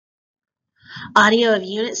Audio of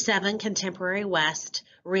Unit 7, Contemporary West,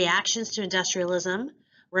 Reactions to Industrialism,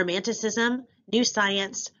 Romanticism, New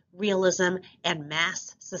Science, Realism, and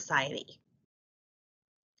Mass Society.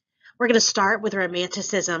 We're going to start with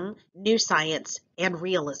Romanticism, New Science, and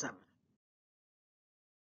Realism.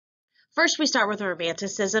 First, we start with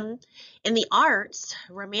Romanticism. In the arts,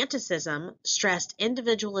 Romanticism stressed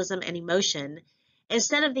individualism and emotion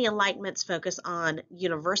instead of the Enlightenment's focus on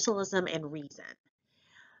universalism and reason.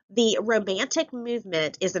 The Romantic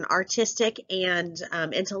movement is an artistic and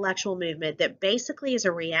intellectual movement that basically is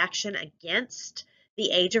a reaction against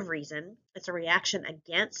the age of reason. It's a reaction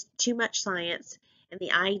against too much science and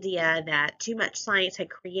the idea that too much science had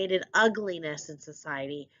created ugliness in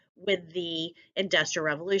society with the Industrial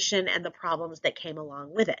Revolution and the problems that came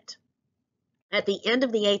along with it. At the end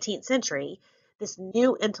of the 18th century, this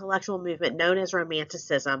new intellectual movement known as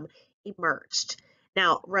Romanticism emerged.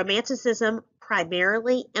 Now, Romanticism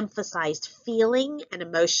primarily emphasized feeling and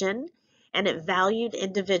emotion, and it valued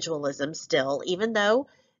individualism still, even though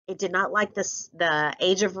it did not like the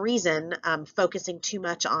age of reason focusing too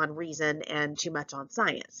much on reason and too much on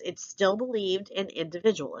science. It still believed in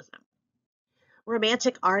individualism.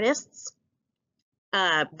 Romantic artists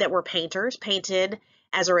that were painters painted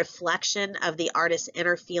as a reflection of the artist's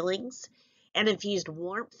inner feelings and infused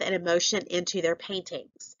warmth and emotion into their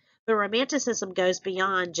paintings. But Romanticism goes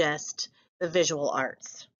beyond just the visual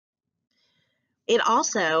arts. It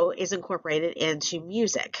also is incorporated into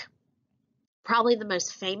music. Probably the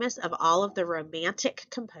most famous of all of the Romantic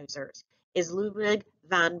composers is Ludwig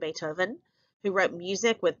van Beethoven, who wrote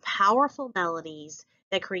music with powerful melodies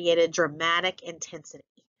that created dramatic intensity.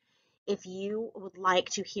 If you would like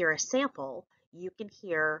to hear a sample, you can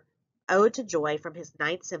hear Ode to Joy from his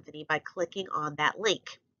Ninth Symphony by clicking on that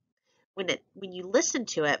link. When you listen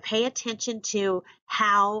to it, pay attention to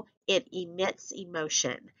how it emits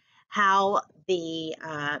emotion, how the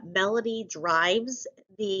melody drives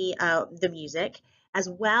the music, as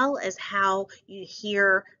well as how you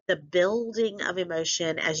hear the building of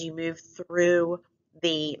emotion as you move through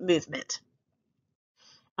the movement.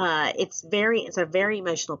 It's a very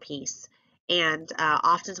emotional piece, and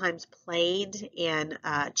oftentimes played in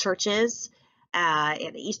churches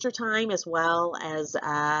at Easter time, as well as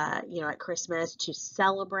at Christmas, to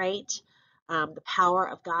celebrate the power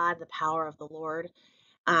of God, the power of the Lord.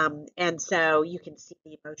 And so you can see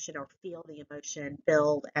the emotion or feel the emotion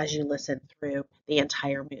build as you listen through the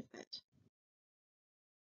entire movement.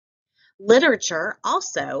 Literature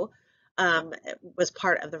also was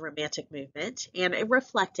part of the Romantic movement, and it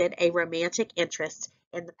reflected a romantic interest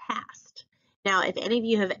in the past. Now, if any of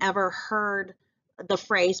you have ever heard the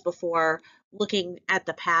phrase before, looking at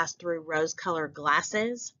the past through rose-colored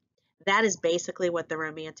glasses, that is basically what the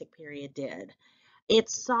Romantic period did. It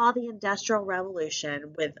saw the Industrial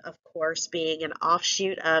Revolution, with, of course, being an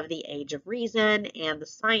offshoot of the Age of Reason and the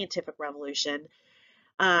Scientific Revolution.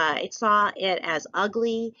 It saw it as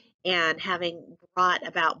ugly and having brought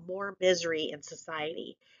about more misery in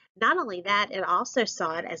society. Not only that, it also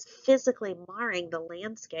saw it as physically marring the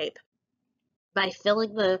landscape by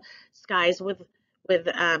filling the skies with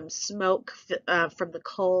smoke from the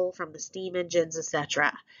coal, from the steam engines,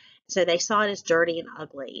 etc. So they saw it as dirty and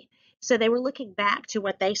ugly. So they were looking back to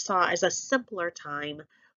what they saw as a simpler time,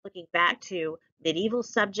 looking back to medieval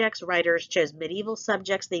subjects. Writers chose medieval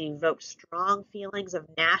subjects that evoked strong feelings of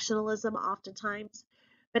nationalism oftentimes.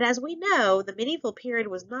 But as we know, the medieval period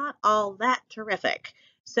was not all that terrific.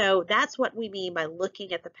 So that's what we mean by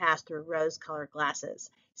looking at the past through rose-colored glasses.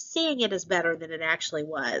 Seeing it as better than it actually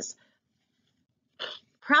was.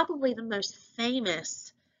 Probably the most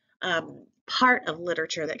famous part of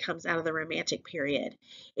literature that comes out of the Romantic period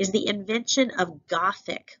is the invention of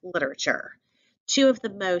Gothic literature. Two of the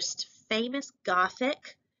most famous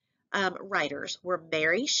Gothic writers were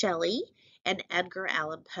Mary Shelley and Edgar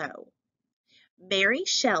Allan Poe. Mary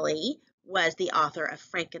Shelley was the author of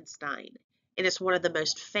Frankenstein, and it's one of the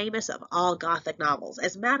most famous of all Gothic novels.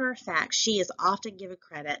 As a matter of fact, she is often given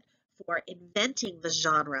credit for inventing the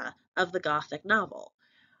genre of the Gothic novel.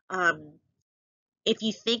 If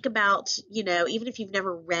you think about, even if you've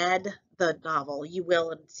never read the novel, you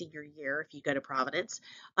will in senior year if you go to Providence,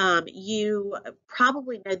 you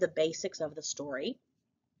probably know the basics of the story.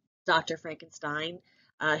 Dr. Frankenstein,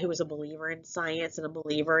 who was a believer in science and a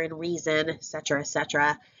believer in reason, etc.,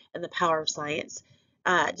 and the power of science,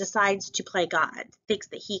 decides to play God, thinks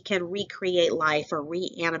that he can recreate life or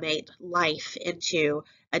reanimate life into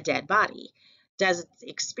a dead body, does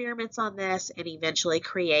experiments on this, and eventually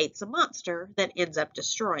creates a monster that ends up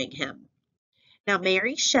destroying him. Now,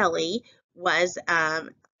 Mary Shelley was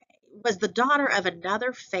the daughter of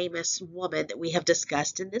another famous woman that we have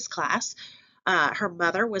discussed in this class, Her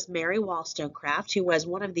mother was Mary Wollstonecraft, who was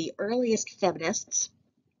one of the earliest feminists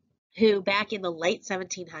who, back in the late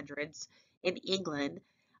 1700s in England,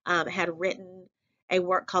 had written a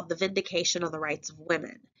work called The Vindication of the Rights of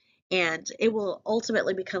Women. And it will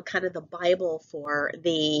ultimately become kind of the Bible for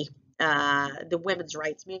the women's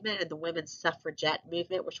rights movement and the women's suffragette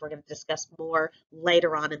movement, which we're going to discuss more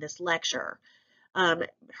later on in this lecture.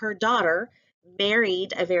 Her daughter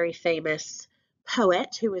married a very famous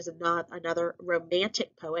poet who is not another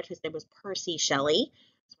romantic poet. His name was Percy Shelley.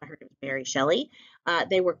 That's why her name was Mary Shelley.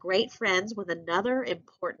 They were great friends with another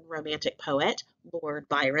important romantic poet, Lord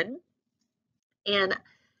Byron. And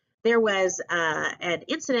there was an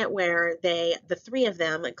incident where the three of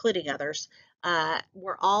them, including others,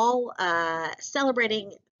 were all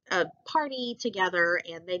celebrating a party together,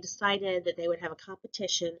 and they decided that they would have a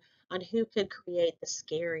competition on who could create the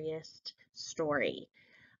scariest story.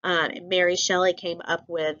 Mary Shelley came up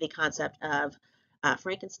with the concept of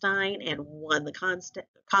Frankenstein and won the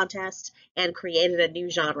contest and created a new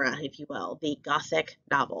genre, if you will, the Gothic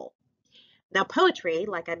novel. Now, poetry,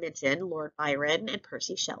 like I mentioned, Lord Byron and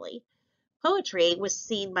Percy Shelley, poetry was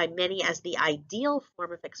seen by many as the ideal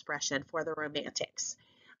form of expression for the Romantics.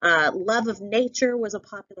 Love of nature was a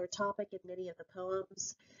popular topic in many of the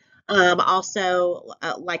poems. Also,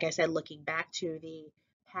 like I said, looking back to the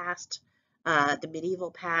past, the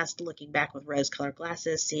medieval past, looking back with rose-colored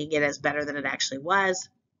glasses, seeing it as better than it actually was.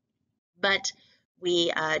 But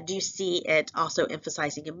we do see it also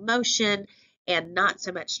emphasizing emotion and not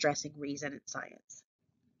so much stressing reason and science.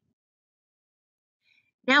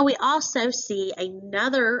 Now we also see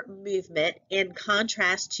another movement in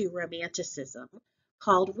contrast to Romanticism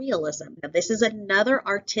called realism. Now this is another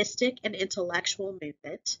artistic and intellectual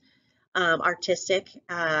movement. Artistic,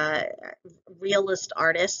 realist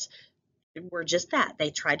artists were just that.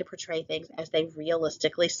 They tried to portray things as they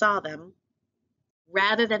realistically saw them,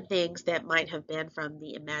 rather than things that might have been from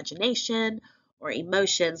the imagination or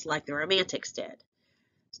emotions like the Romantics did.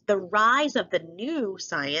 The rise of the new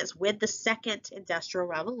science with the second industrial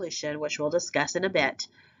revolution, which we'll discuss in a bit,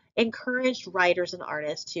 encouraged writers and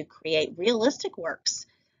artists to create realistic works.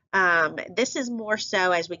 This is more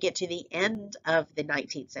so as we get to the end of the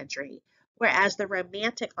 19th century, whereas the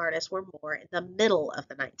Romantic artists were more in the middle of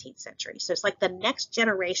the 19th century. So it's like the next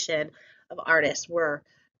generation of artists were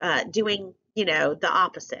doing, the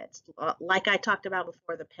opposites. Like I talked about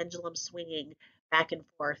before, the pendulum swinging back and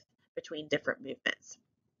forth between different movements.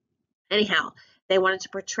 Anyhow, they wanted to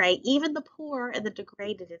portray even the poor and the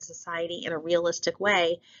degraded in society in a realistic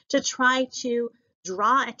way to try to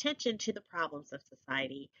draw attention to the problems of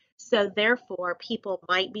society. So therefore, people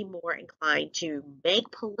might be more inclined to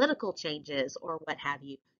make political changes or what have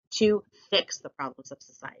you to fix the problems of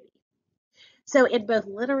society. So in both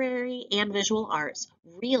literary and visual arts,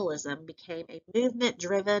 realism became a movement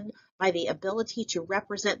driven by the ability to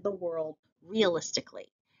represent the world realistically.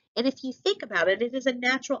 And if you think about it, it is a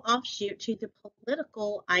natural offshoot to the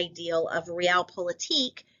political ideal of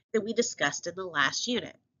realpolitik that we discussed in the last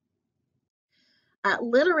unit.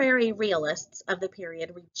 Literary realists of the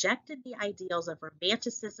period rejected the ideals of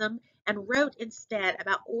Romanticism and wrote instead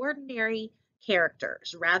about ordinary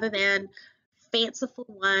characters rather than fanciful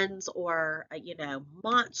ones or,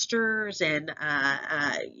 monsters and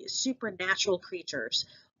supernatural creatures.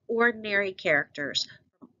 Ordinary characters,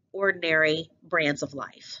 ordinary brands of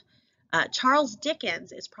life. Charles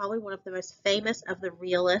Dickens is probably one of the most famous of the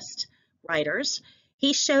realist writers.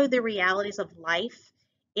 He showed the realities of life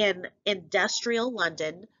in industrial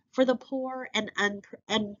London for the poor and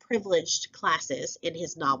unprivileged classes in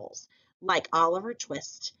his novels, like Oliver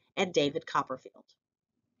Twist and David Copperfield.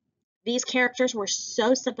 These characters were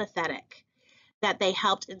so sympathetic that they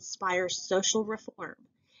helped inspire social reform,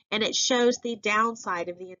 and it shows the downside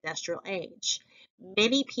of the industrial age.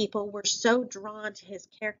 Many people were so drawn to his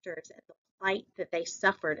characters and the plight that they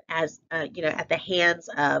suffered as, at the hands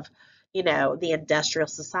of, the industrial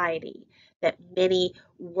society, that many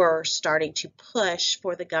were starting to push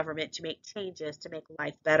for the government to make changes to make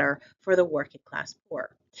life better for the working class poor.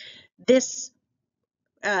 This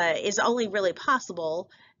is only really possible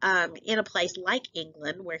in a place like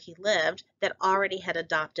England, where he lived, that already had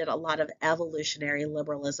adopted a lot of evolutionary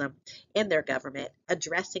liberalism in their government,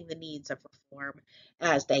 addressing the needs of reform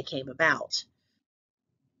as they came about.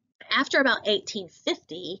 After about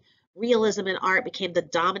 1850, realism in art became the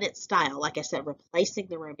dominant style, like I said, replacing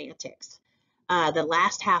the Romantics, the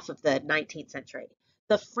last half of the 19th century.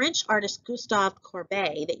 The French artist Gustave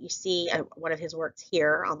Courbet, that you see one of his works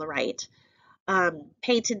here on the right,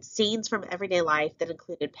 painted scenes from everyday life that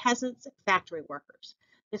included peasants and factory workers.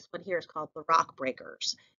 This one here is called The Rock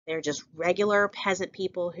Breakers. They're just regular peasant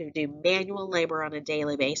people who do manual labor on a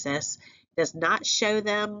daily basis. Does not show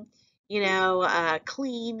them,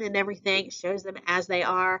 clean and everything. It shows them as they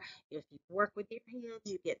are. If you work with your hands,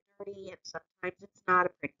 you get dirty, and sometimes it's not a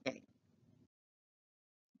pretty thing.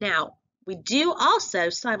 Now, we do also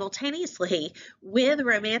simultaneously with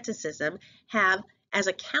Romanticism have as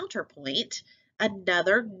a counterpoint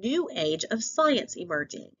another new age of science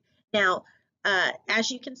emerging. Now,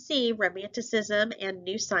 as you can see, Romanticism and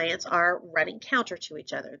New Science are running counter to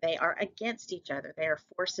each other. They are against each other. They are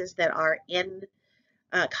forces that are in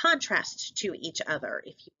contrast to each other,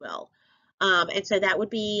 if you will. And so that would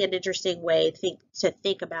be an interesting way to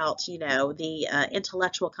think about, the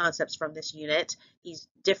intellectual concepts from this unit. These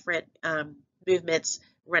different movements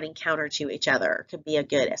running counter to each other could be a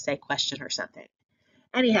good essay question or something.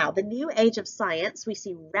 Anyhow, the new age of science, we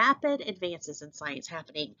see rapid advances in science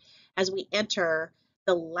happening as we enter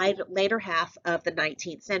the later half of the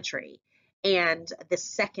 19th century. And the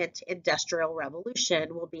second industrial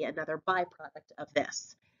revolution will be another byproduct of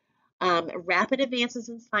this. Rapid advances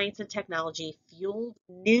in science and technology fueled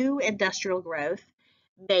new industrial growth,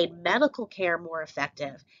 made medical care more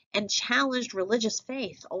effective, and challenged religious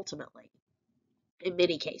faith ultimately in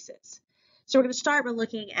many cases. So we're going to start by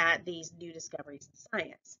looking at these new discoveries in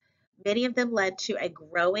science. Many of them led to a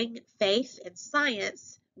growing faith in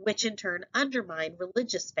science, which in turn undermined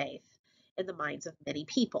religious faith in the minds of many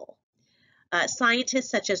people. Scientists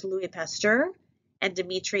such as Louis Pasteur and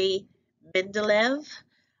Dmitry Mendeleev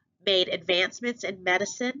made advancements in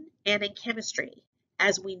medicine and in chemistry.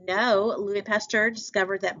 As we know, Louis Pasteur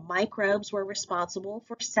discovered that microbes were responsible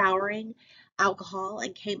for souring alcohol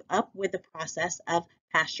and came up with the process of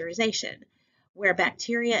pasteurization, where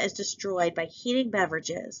bacteria is destroyed by heating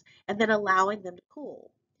beverages and then allowing them to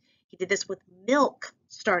cool. He did this with milk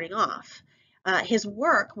starting off. His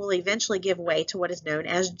work will eventually give way to what is known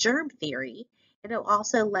as germ theory, and it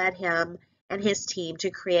also led him and his team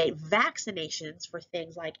to create vaccinations for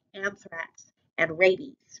things like anthrax and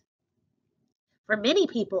rabies. For many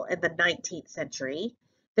people in the 19th century,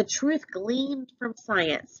 the truth gleaned from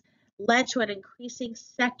science led to an increasing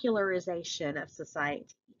secularization of society,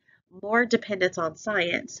 more dependence on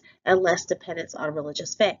science and less dependence on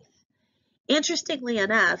religious faith. Interestingly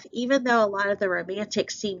enough, even though a lot of the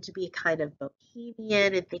romantics seem to be kind of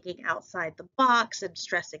bohemian and thinking outside the box and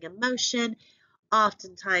stressing emotion,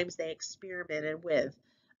 oftentimes they experimented with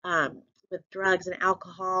drugs and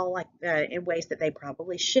alcohol in ways that they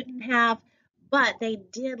probably shouldn't have, but they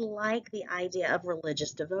did like the idea of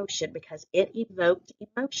religious devotion because it evoked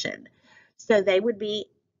emotion. So they would be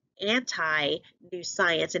anti-new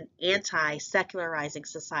science and anti-secularizing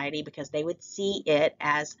society because they would see it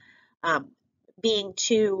as being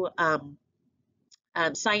too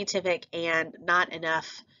scientific and not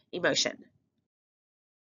enough emotion.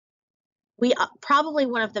 Probably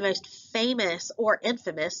one of the most famous or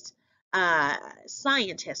infamous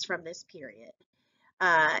scientists from this period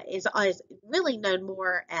is really known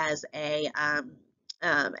more as a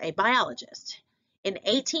biologist. In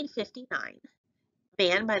 1859, a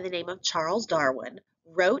man by the name of Charles Darwin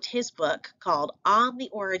wrote his book called On the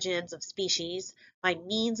Origins of Species by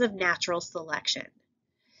Means of Natural Selection.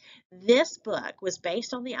 This book was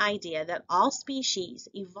based on the idea that all species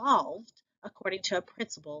evolved according to a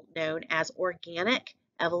principle known as organic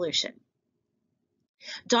evolution.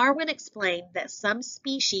 Darwin explained that some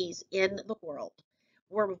species in the world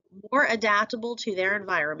were more adaptable to their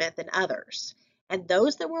environment than others, and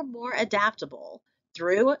those that were more adaptable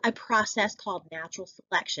through a process called natural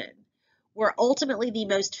selection were ultimately the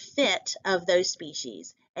most fit of those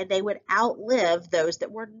species, and they would outlive those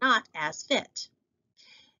that were not as fit.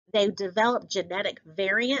 They developed genetic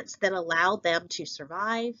variants that allowed them to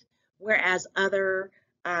survive, whereas other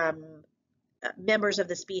members of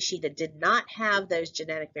the species that did not have those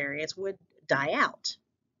genetic variants would die out.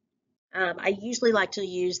 I usually like to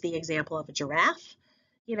use the example of a giraffe.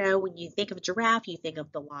 When you think of a giraffe, you think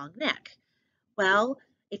of the long neck. Well,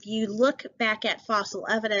 if you look back at fossil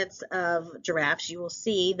evidence of giraffes, you will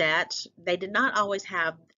see that they did not always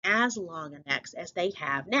have as long a necks as they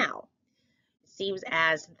have now. Seems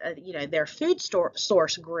as their food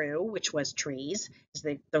source grew, which was trees. As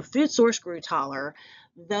the food source grew taller,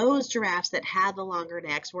 those giraffes that had the longer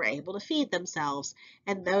necks were able to feed themselves,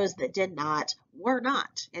 and those that did not were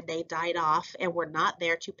not, and they died off and were not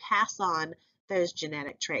there to pass on those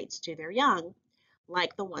genetic traits to their young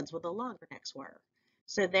like the ones with the longer necks were.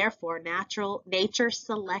 So therefore, nature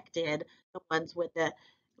selected the ones with the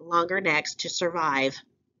longer necks to survive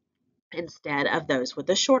instead of those with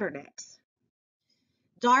the shorter necks.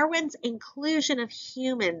 Darwin's inclusion of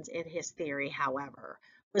humans in his theory, however,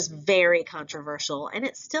 was very controversial, and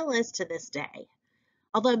it still is to this day.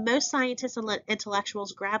 Although most scientists and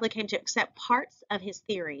intellectuals gradually came to accept parts of his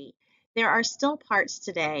theory, there are still parts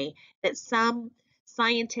today that some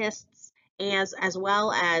scientists, as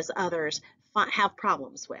well as others, have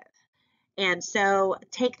problems with. And so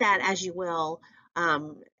take that as you will.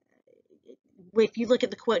 Um, if you look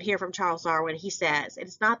at the quote here from Charles Darwin, he says, "It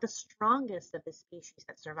is not the strongest of the species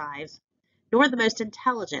that survives, nor the most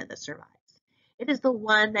intelligent that survives. It is the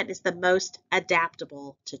one that is the most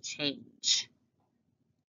adaptable to change."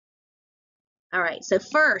 All right, so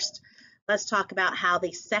first, let's talk about how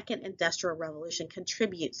the second industrial revolution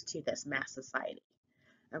contributes to this mass society.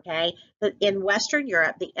 Okay, but in Western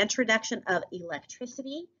Europe, the introduction of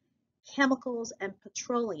electricity, chemicals, and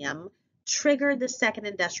petroleum triggered the second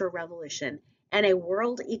industrial revolution, and a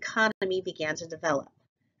world economy began to develop.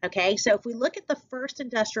 Okay, so if we look at the first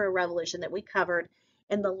industrial revolution that we covered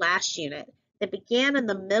in the last unit, that began in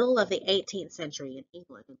the middle of the 18th century, in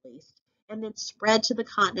England at least, and then spread to the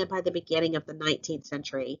continent by the beginning of the 19th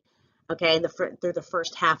century, okay, through the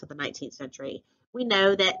first half of the 19th century, we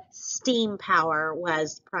know that steam power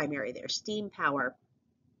was primary there. Steam power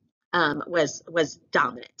was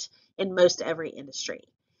dominant in most every industry.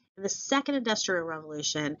 In the second industrial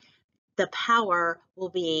revolution, the power will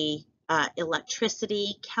be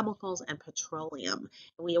electricity, chemicals, and petroleum.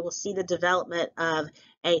 And we will see the development of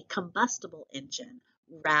a combustible engine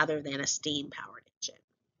rather than a steam-powered engine.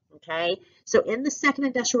 Okay, so in the second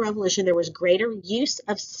industrial revolution, there was greater use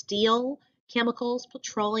of steel, chemicals,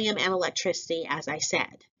 petroleum, and electricity, as I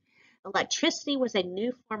said. Electricity was a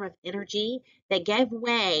new form of energy that gave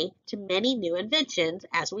way to many new inventions,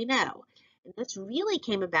 as we know. And this really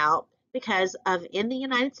came about because of, in the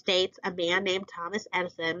United States, a man named Thomas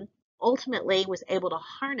Edison ultimately was able to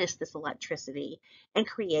harness this electricity and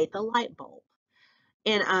create the light bulb.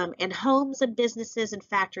 And homes and businesses and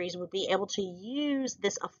factories would be able to use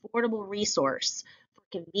this affordable resource for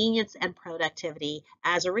convenience and productivity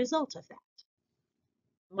as a result of that.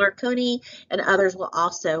 Marconi and others will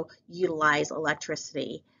also utilize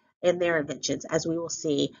electricity in their inventions, as we will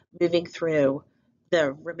see moving through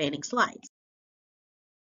the remaining slides.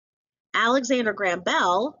 Alexander Graham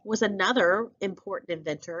Bell was another important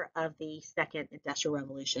inventor of the second industrial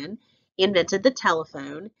revolution. He invented the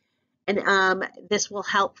telephone, and this will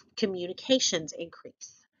help communications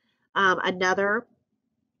increase. Another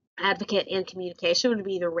advocate in communication would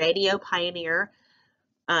be the radio pioneer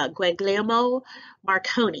Guglielmo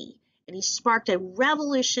Marconi, and he sparked a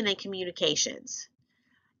revolution in communications.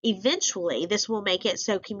 Eventually, this will make it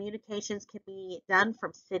so communications can be done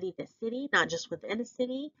from city to city, not just within a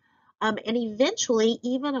city, and eventually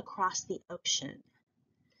even across the ocean.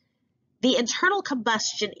 The internal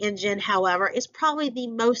combustion engine, however, is probably the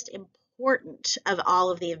most important of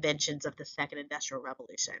all of the inventions of the second industrial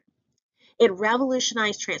revolution. It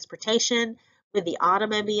revolutionized transportation with the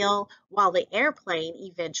automobile, while the airplane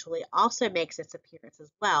eventually also makes its appearance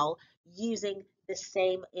as well, using the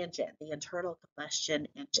same engine, the internal combustion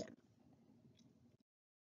engine.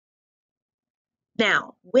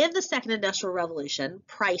 Now, with the second industrial revolution,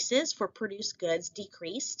 prices for produced goods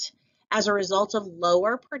decreased as a result of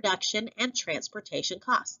lower production and transportation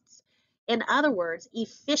costs. In other words,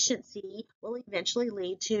 efficiency will eventually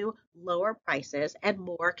lead to lower prices and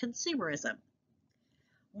more consumerism.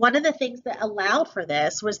 One of the things that allowed for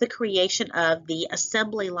this was the creation of the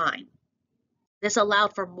assembly line. This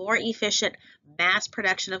allowed for more efficient mass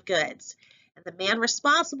production of goods. And the man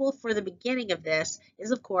responsible for the beginning of this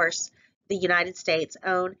is, of course, the United States'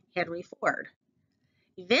 own Henry Ford.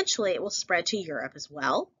 Eventually, it will spread to Europe as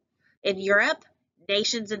well. In Europe,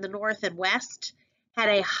 nations in the North and West had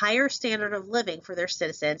a higher standard of living for their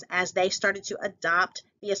citizens as they started to adopt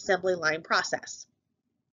the assembly line process.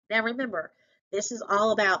 Now remember, this is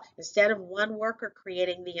all about, instead of one worker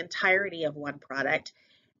creating the entirety of one product,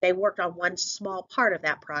 they worked on one small part of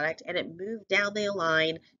that product and it moved down the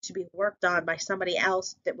line to be worked on by somebody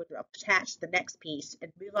else that would attach the next piece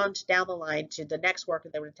and move on down the line to the next worker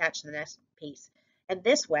that would attach the next piece. And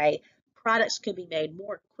this way, products could be made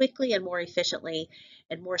more quickly and more efficiently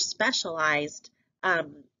and more specialized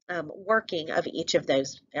working of each of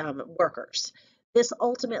those workers. This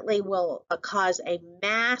ultimately will cause a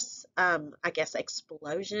mass,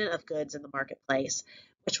 explosion of goods in the marketplace,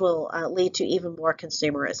 which will lead to even more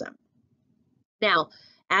consumerism. Now,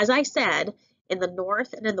 as I said, in the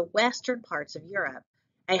north and in the western parts of Europe,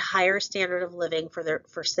 a higher standard of living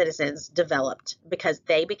for citizens developed because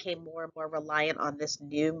they became more and more reliant on this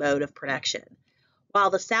new mode of production, while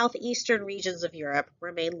the southeastern regions of Europe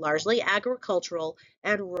remain largely agricultural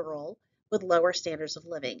and rural with lower standards of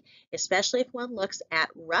living, especially if one looks at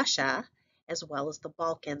Russia as well as the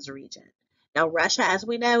Balkans region. Now, Russia, as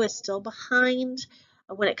we know, is still behind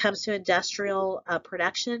when it comes to industrial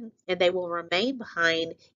production, and they will remain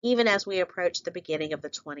behind even as we approach the beginning of the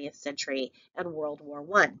 20th century and World War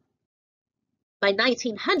I. By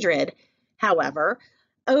 1900, however,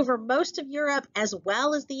 over most of Europe as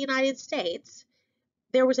well as the United States,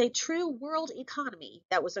 there was a true world economy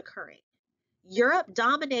that was occurring. Europe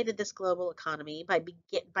dominated this global economy by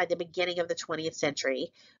the beginning of the 20th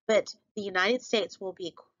century, but the United States will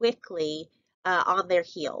be quickly on their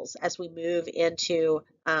heels as we move into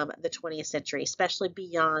the 20th century, especially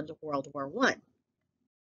beyond World War I.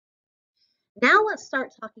 Now let's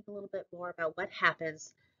start talking a little bit more about what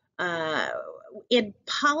happens uh, in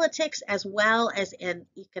politics as well as in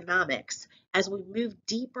economics as we move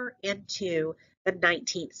deeper into the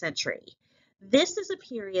 19th century. This is a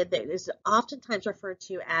period that is oftentimes referred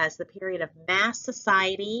to as the period of mass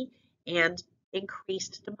society and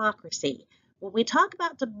increased democracy. When we talk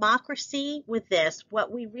about democracy with this,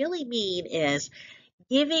 what we really mean is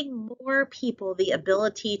giving more people the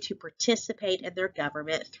ability to participate in their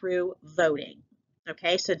government through voting.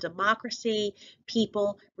 Okay, so democracy,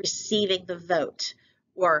 people receiving the vote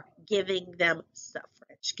or giving them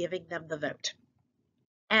suffrage, giving them the vote.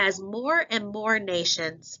 As more and more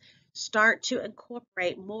nations start to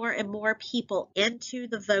incorporate more and more people into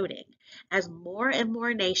the voting, as more and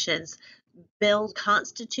more nations build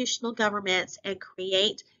constitutional governments and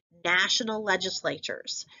create national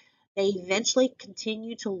legislatures, they eventually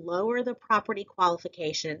continue to lower the property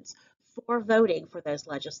qualifications for voting for those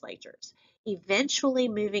legislatures, eventually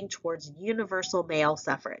moving towards universal male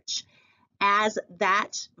suffrage. As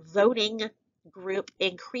that voting group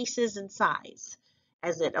increases in size,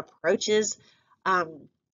 as it approaches,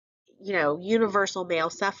 universal male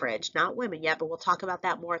suffrage, not women yet, but we'll talk about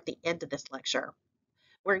that more at the end of this lecture.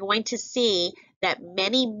 We're going to see that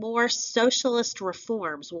many more socialist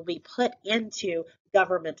reforms will be put into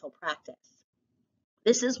governmental practice.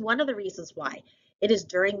 This is one of the reasons why it is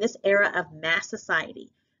during this era of mass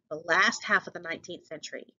society, the last half of the 19th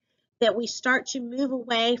century, that we start to move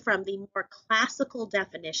away from the more classical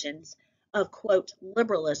definitions of, quote,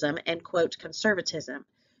 liberalism and, quote, conservatism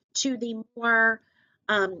to the more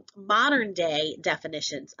modern day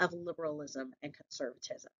definitions of liberalism and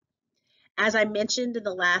conservatism. As I mentioned in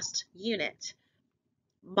the last unit,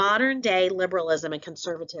 modern day liberalism and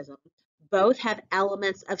conservatism both have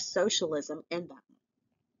elements of socialism in them.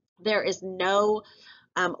 There is no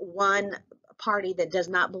one party that does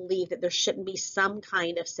not believe that there shouldn't be some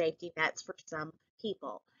kind of safety nets for some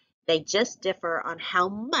people. They just differ on how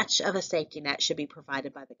much of a safety net should be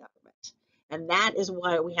provided by the government. And that is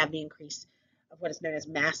why we have the increase of what is known as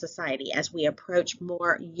mass society as we approach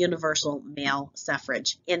more universal male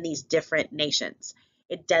suffrage in these different nations.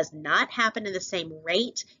 It does not happen in the same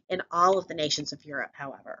rate in all of the nations of Europe,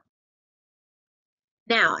 however.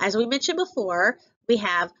 Now, as we mentioned before, we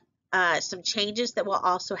have some changes that will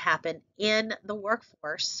also happen in the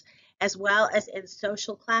workforce as well as in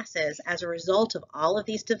social classes as a result of all of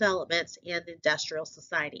these developments in industrial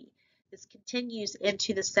society. This continues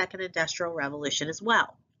into the Second Industrial Revolution as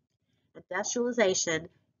well. Industrialization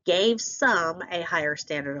gave some a higher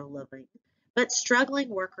standard of living, but struggling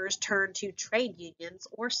workers turned to trade unions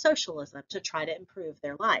or socialism to try to improve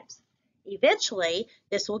their lives. Eventually,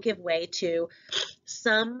 this will give way to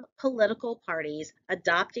some political parties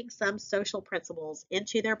adopting some social principles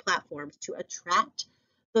into their platforms to attract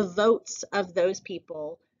the votes of those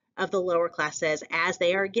people of the lower classes as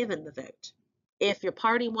they are given the vote. If your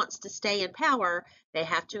party wants to stay in power, they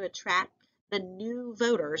have to attract the new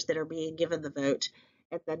voters that are being given the vote,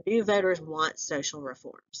 and the new voters want social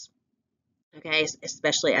reforms. Okay,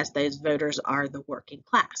 especially as those voters are the working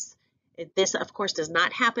class. This, of course, does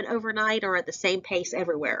not happen overnight or at the same pace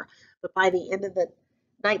everywhere, but by the end of the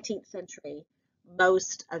 19th century,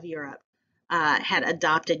 most of Europe had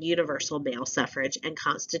adopted universal male suffrage and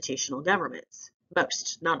constitutional governments.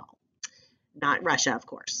 Most, not all. Not Russia, of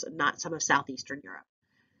course, not some of Southeastern Europe.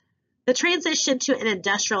 The transition to an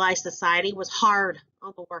industrialized society was hard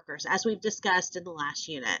on the workers, as we've discussed in the last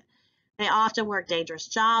unit. They often worked dangerous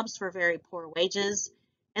jobs for very poor wages,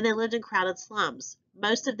 and they lived in crowded slums.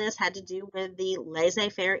 Most of this had to do with the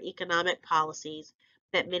laissez-faire economic policies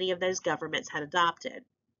that many of those governments had adopted.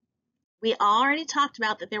 We already talked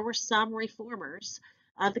about that there were some reformers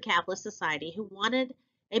of the capitalist society who wanted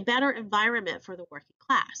a better environment for the working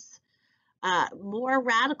class. More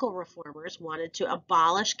radical reformers wanted to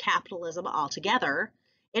abolish capitalism altogether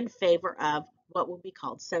in favor of what would be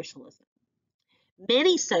called socialism.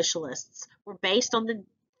 Many socialists were based on the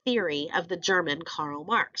theory of the German Karl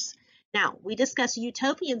Marx. Now, we discussed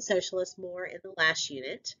utopian socialists more in the last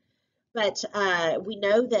unit, But we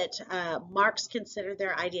know that Marx considered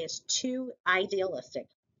their ideas too idealistic,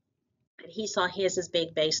 and he saw his as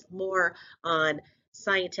being based more on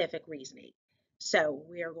scientific reasoning. So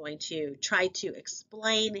we are going to try to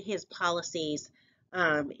explain his policies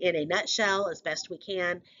in a nutshell as best we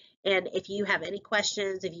can. And if you have any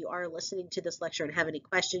questions, if you are listening to this lecture and have any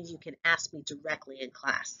questions, you can ask me directly in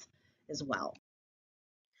class as well.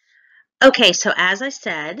 Okay, so as I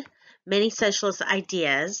said, many socialist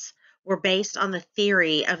ideas were based on the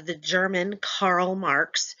theory of the German Karl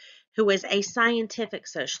Marx, who was a scientific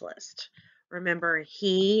socialist. Remember,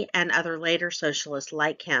 he and other later socialists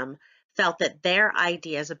like him felt that their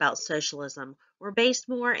ideas about socialism were based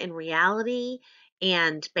more in reality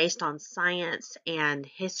and based on science and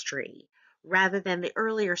history, rather than the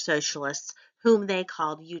earlier socialists, whom they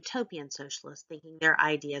called utopian socialists, thinking their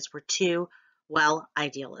ideas were too, well,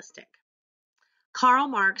 idealistic. Karl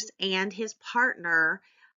Marx and his partner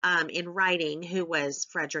in writing, who was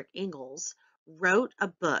Frederick Engels, wrote a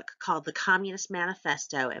book called The Communist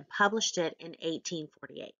Manifesto and published it in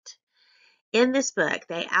 1848. In this book,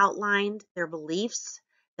 they outlined their beliefs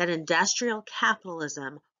that industrial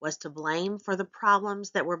capitalism was to blame for the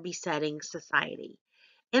problems that were besetting society.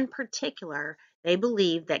 In particular, they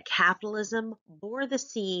believed that capitalism bore the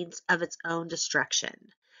seeds of its own destruction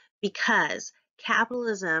because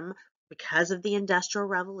capitalism, because of the Industrial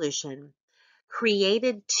Revolution,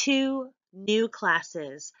 created two new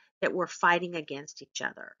classes that were fighting against each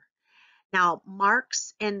other. Now,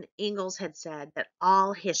 Marx and Engels had said that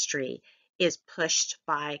all history is pushed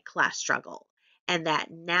by class struggle, and that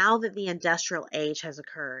now that the industrial age has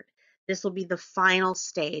occurred, this will be the final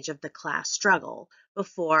stage of the class struggle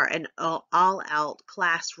before an all-out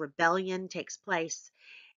class rebellion takes place,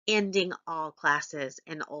 ending all classes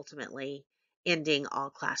and ultimately ending all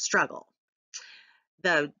class struggle.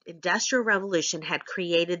 The Industrial Revolution had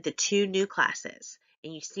created the two new classes,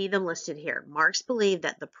 and you see them listed here. Marx believed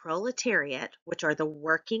that the proletariat, which are the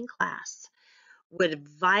working class, would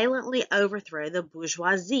violently overthrow the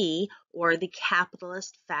bourgeoisie or the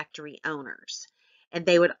capitalist factory owners. And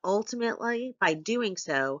they would ultimately, by doing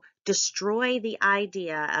so, destroy the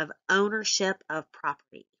idea of ownership of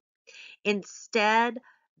property. Instead,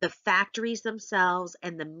 the factories themselves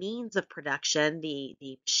and the means of production, the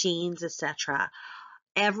machines, etc.,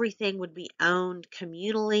 everything would be owned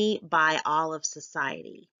communally by all of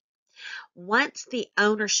society. Once the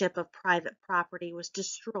ownership of private property was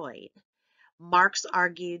destroyed, Marx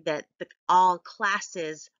argued that all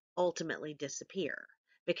classes ultimately disappear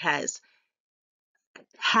because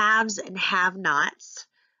haves and have-nots,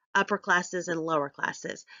 upper classes and lower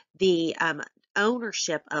classes, the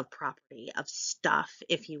ownership of property, of stuff,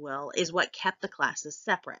 if you will, is what kept the classes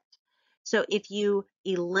separate. So if you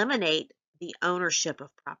eliminate the ownership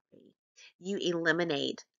of property, you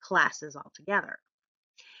eliminate classes altogether.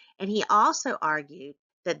 And he also argued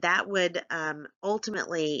that that would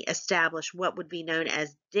ultimately establish what would be known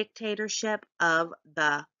as dictatorship of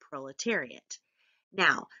the proletariat.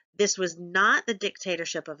 Now, this was not the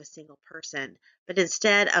dictatorship of a single person, but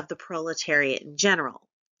instead of the proletariat in general.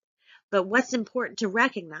 But what's important to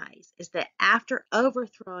recognize is that after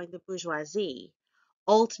overthrowing the bourgeoisie,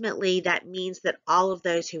 ultimately that means that all of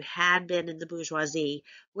those who had been in the bourgeoisie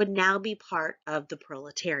would now be part of the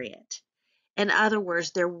proletariat. In other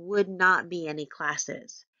words, there would not be any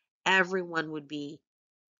classes. Everyone would be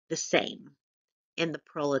the same in the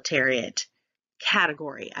proletariat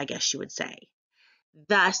category, I guess you would say,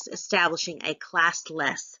 thus establishing a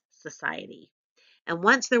classless society. And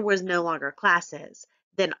once there was no longer classes,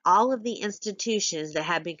 then all of the institutions that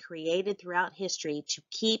had been created throughout history to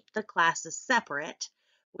keep the classes separate,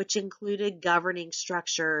 which included governing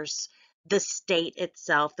structures, the state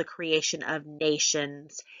itself, the creation of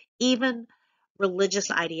nations, even religious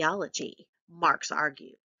ideology, Marx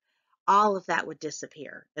argued, all of that would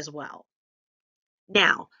disappear as well.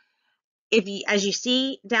 Now, as you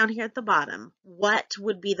see down here at the bottom, what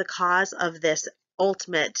would be the cause of this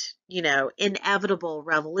ultimate, inevitable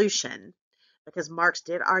revolution? Because Marx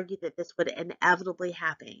did argue that this would inevitably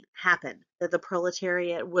happen, that the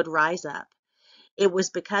proletariat would rise up. It was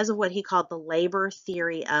because of what he called the labor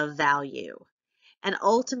theory of value. And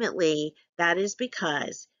ultimately, that is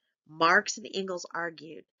because Marx and Engels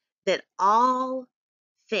argued that all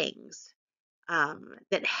things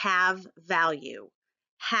that have value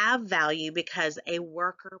because a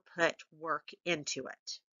worker put work into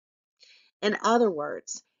it. In other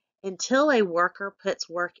words, until a worker puts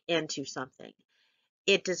work into something,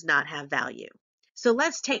 it does not have value. So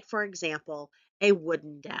let's take, for example, a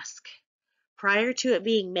wooden desk. Prior to it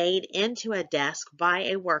being made into a desk by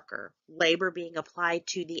a worker, labor being applied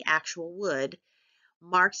to the actual wood,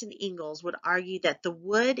 Marx and Engels would argue that the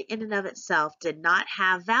wood in and of itself did not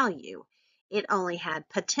have value. It only had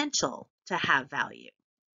potential to have value.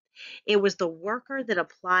 It was the worker that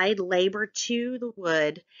applied labor to the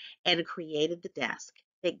wood and created the desk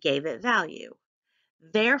that gave it value.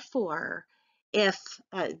 Therefore, if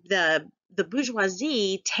the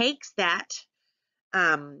bourgeoisie takes that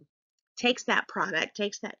product,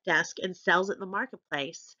 takes that desk, and sells it in the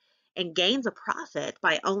marketplace and gains a profit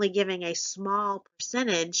by only giving a small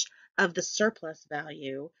percentage of the surplus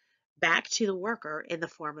value back to the worker in the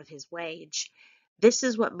form of his wage. This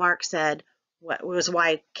is what Marx said was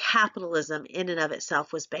why capitalism in and of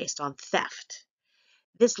itself was based on theft.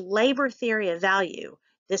 This labor theory of value,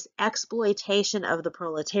 this exploitation of the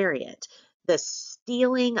proletariat, the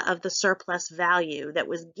stealing of the surplus value that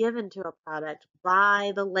was given to a product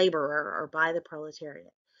by the laborer or by the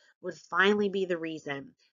proletariat, would finally be the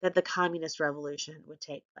reason that the communist revolution would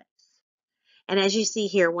take place. And as you see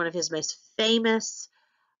here, one of his most famous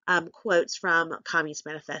quotes from Communist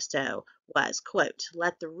Manifesto was, quote,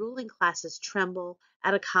 "Let the ruling classes tremble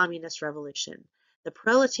at a communist revolution. The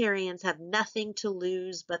proletarians have nothing to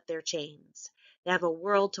lose but their chains. They have a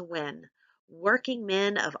world to win. Working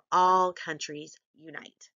men of all countries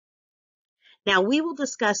unite." Now, we will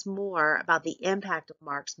discuss more about the impact of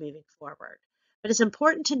Marx moving forward, but it's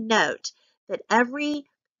important to note that every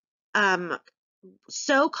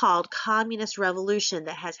so-called communist revolution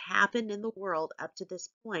that has happened in the world up to this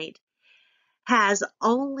point has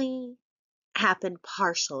only happened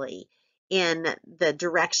partially in the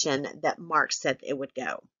direction that Marx said it would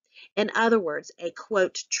go. In other words, a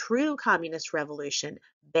quote, true communist revolution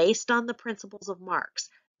based on the principles of Marx,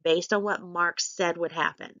 based on what Marx said would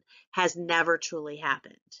happen, has never truly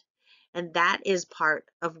happened. And that is part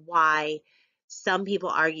of why some people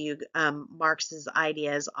argue Marx's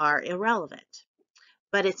ideas are irrelevant.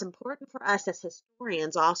 But it's important for us as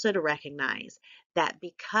historians also to recognize that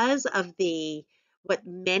because of what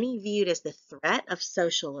many viewed as the threat of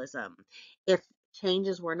socialism, if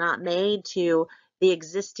changes were not made to the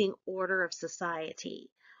existing order of society,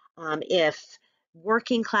 if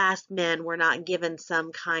working class men were not given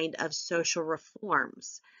some kind of social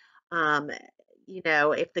reforms,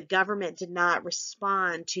 if the government did not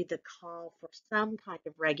respond to the call for some kind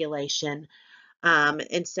of regulation,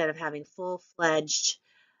 instead of having full-fledged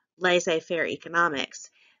laissez-faire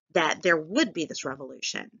economics, that there would be this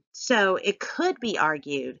revolution. So it could be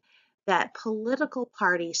argued that political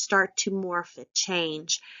parties start to morph and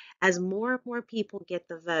change as more and more people get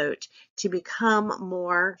the vote to become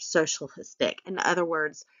more socialistic. In other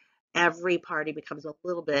words, every party becomes a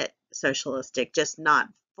little bit socialistic, just not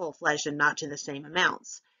full-fledged and not to the same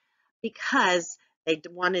amounts, because they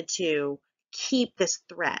wanted to keep this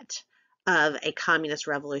threat of a communist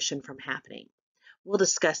revolution from happening. We'll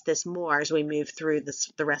discuss this more as we move through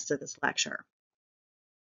the rest of this lecture.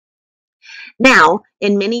 Now,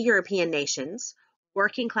 in many European nations,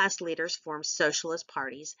 working class leaders formed socialist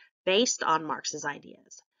parties based on Marx's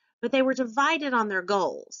ideas, but they were divided on their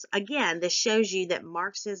goals. Again, this shows you that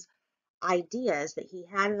Marx's ideas that he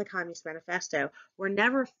had in the Communist Manifesto were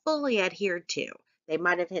never fully adhered to. They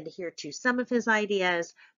might have adhered to some of his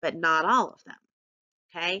ideas, but not all of them.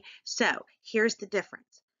 Okay, so here's the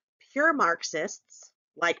difference. Pure Marxists,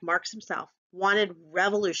 like Marx himself, wanted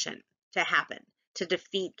revolution to happen, to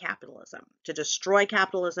defeat capitalism, to destroy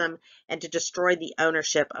capitalism, and to destroy the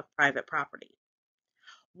ownership of private property.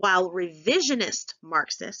 While revisionist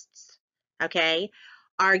Marxists, okay,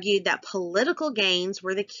 argued that political gains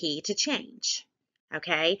were the key to change.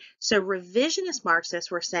 Okay, so revisionist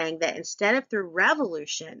Marxists were saying that instead of through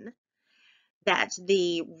revolution, that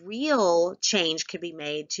the real change could be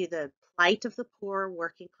made to the plight of the poor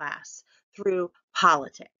working class through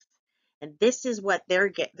politics. And this is what their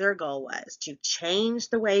goal was, to change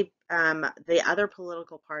the way the other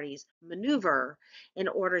political parties maneuver in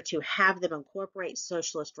order to have them incorporate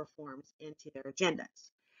socialist reforms into their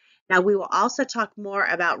agendas. Now, we will also talk more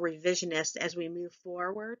about revisionists as we move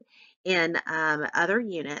forward in other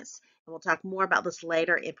units, and we'll talk more about this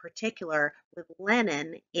later, in particular with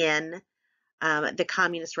Lenin in the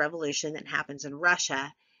communist revolution that happens in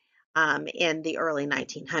Russia in the early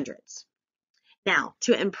 1900s. Now,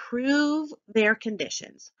 to improve their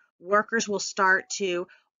conditions, workers will start to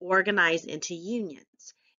organize into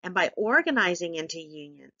unions. And by organizing into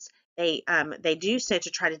unions, they do so to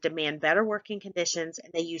try to demand better working conditions,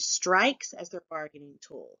 and they use strikes as their bargaining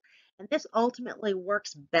tool. And this ultimately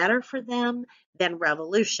works better for them than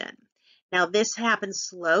revolution. Now, this happens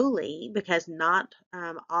slowly because not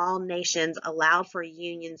all nations allowed for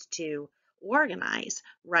unions to organize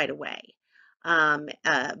right away.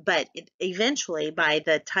 But eventually, by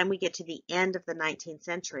the time we get to the end of the 19th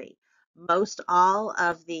century, most all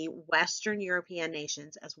of the Western European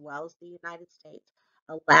nations, as well as the United States,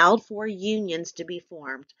 allowed for unions to be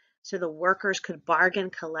formed so the workers could bargain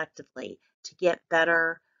collectively to get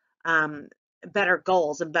um, better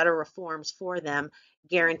goals and better reforms for them,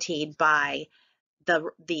 guaranteed by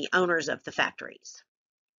the owners of the factories.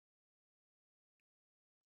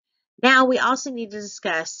 Now we also need to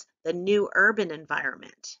discuss the new urban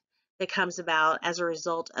environment that comes about as a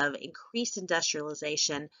result of increased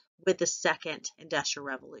industrialization with the second industrial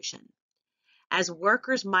revolution. As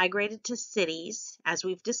workers migrated to cities, as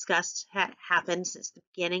we've discussed, happened since the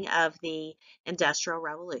beginning of the industrial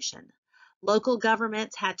revolution, local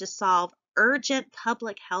governments had to solve urgent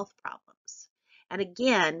public health problems. And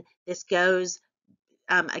again, this goes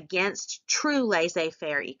against true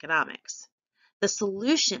laissez-faire economics. The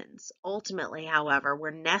solutions ultimately, however,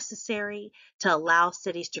 were necessary to allow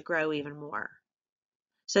cities to grow even more.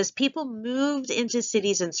 So as people moved into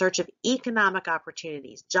cities in search of economic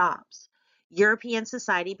opportunities, jobs, European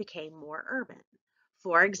society became more urban.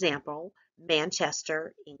 For example,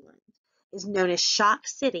 Manchester, England, is known as Shock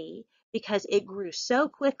City because it grew so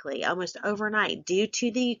quickly, almost overnight, due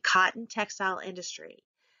to the cotton textile industry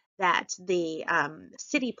that the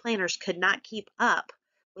city planners could not keep up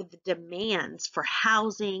with the demands for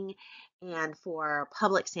housing and for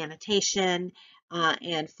public sanitation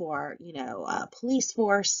and for police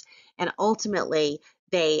force, and ultimately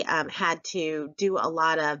they had to do a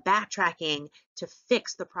lot of backtracking to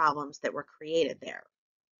fix the problems that were created there.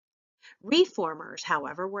 Reformers,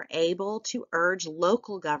 however, were able to urge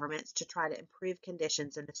local governments to try to improve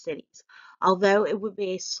conditions in the cities, although it would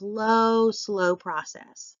be a slow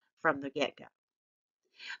process from the get-go.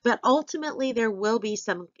 But ultimately, there will be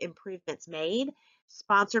some improvements made,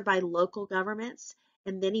 sponsored by local governments,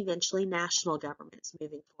 and then eventually national governments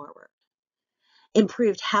moving forward.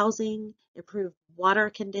 Improved housing, improved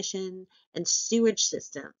water condition, and sewage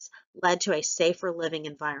systems led to a safer living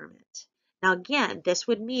environment. Now, again, this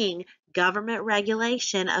would mean government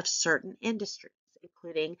regulation of certain industries,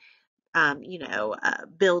 including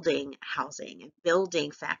building housing and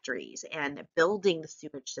building factories and building the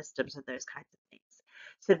sewage systems and those kinds of things.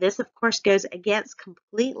 So this, of course, goes against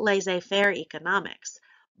complete laissez-faire economics,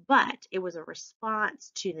 but it was a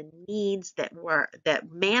response to the needs that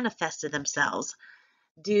manifested themselves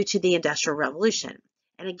due to the Industrial Revolution.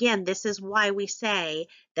 And again, this is why we say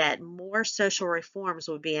that more social reforms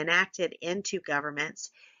would be enacted into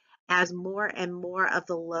governments as more and more of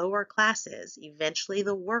the lower classes, eventually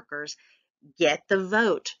the workers, get the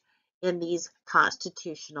vote in these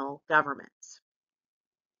constitutional governments.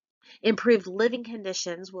 Improved living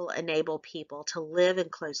conditions will enable people to live in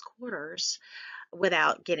close quarters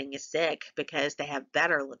without getting sick because they have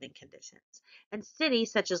better living conditions. And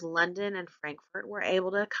cities such as London and Frankfurt were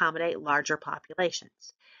able to accommodate larger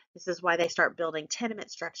populations. This is why they start building tenement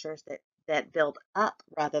structures that build up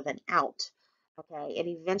rather than out. Okay, and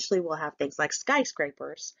eventually we'll have things like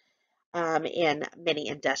skyscrapers in many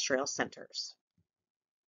industrial centers.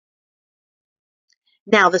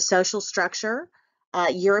 Now, the social structure,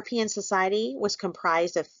 European society was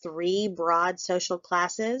comprised of three broad social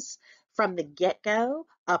classes from the get-go,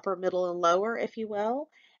 upper, middle, and lower, if you will.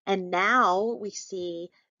 And now we see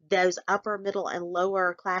those upper, middle, and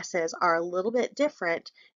lower classes are a little bit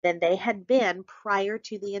different than they had been prior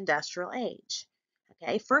to the industrial age.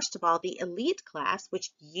 Okay, first of all, the elite class,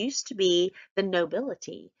 which used to be the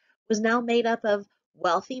nobility, was now made up of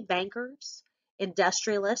wealthy bankers,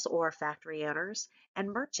 industrialists or factory owners,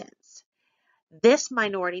 and merchants. This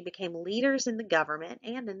minority became leaders in the government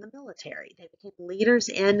and in the military. They became leaders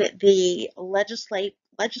in the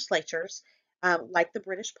legislatures, like the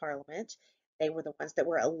British Parliament. They were the ones that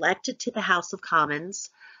were elected to the House of Commons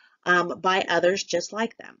by others just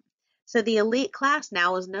like them. So the elite class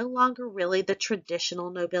now is no longer really the traditional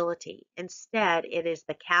nobility. Instead, it is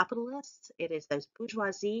the capitalists, it is those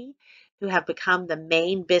bourgeoisie who have become the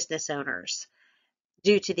main business owners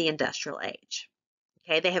due to the industrial age.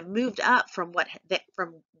 Okay, they have moved up from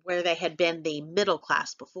where they had been the middle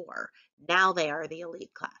class before. Now they are the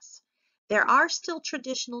elite class. There are still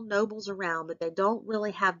traditional nobles around, but they don't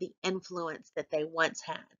really have the influence that they once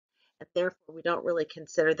had. And therefore, we don't really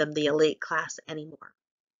consider them the elite class anymore.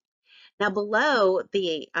 Now, below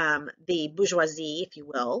the bourgeoisie, if you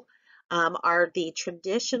will, are the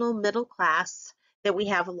traditional middle class that we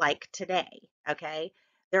have like today. Okay,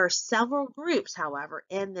 there are several groups, however,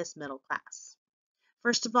 in this middle class.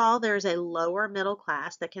 First of all, there's a lower middle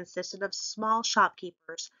class that consisted of small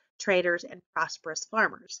shopkeepers, traders, and prosperous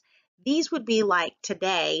farmers. These would be like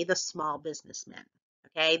today the small businessmen.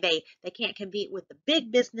 Okay, they can't compete with the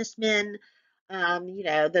big businessmen,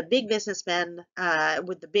 the big businessmen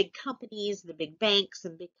with the big companies, the big banks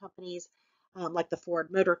and big companies, like the Ford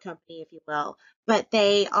Motor Company, if you will. But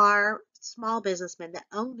they are small businessmen that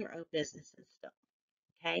own their own businesses still.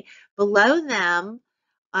 Okay, below them,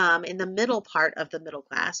 in the middle part of the middle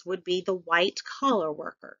class would be the white collar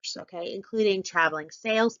workers, okay, including traveling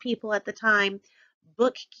salespeople at the time,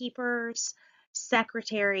 bookkeepers,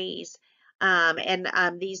 secretaries,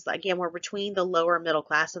 and these again were between the lower middle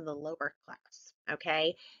class and the lower class,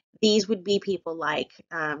 okay. These would be people like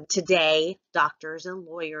today, doctors and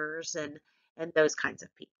lawyers and those kinds of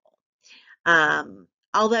people.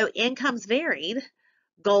 Although incomes varied,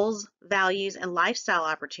 goals, values, and lifestyle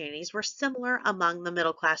opportunities were similar among the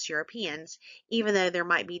middle class Europeans, even though there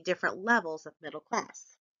might be different levels of middle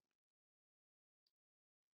class.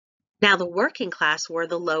 Now, the working class were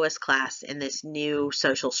the lowest class in this new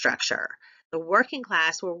social structure. The working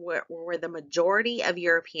class were where the majority of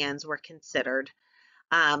Europeans were considered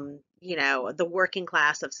the working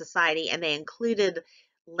class of society, and they included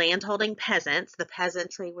landholding peasants. The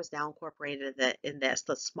peasantry was now incorporated in this,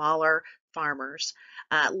 the smaller farmers,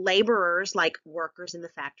 laborers like workers in the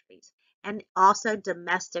factories, and also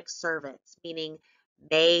domestic servants, meaning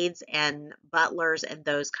maids and butlers and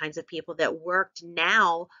those kinds of people that worked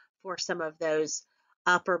now for some of those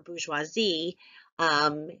upper bourgeoisie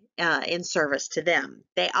in service to them.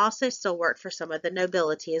 They also still worked for some of the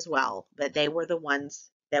nobility as well, but they were the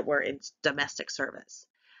ones that were in domestic service.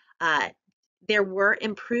 Uh, there were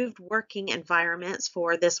improved working environments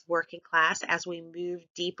for this working class as we move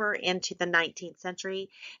deeper into the 19th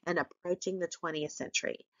century and approaching the 20th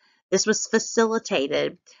century. This was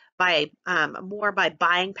facilitated by more by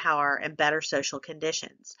buying power and better social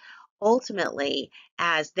conditions. Ultimately,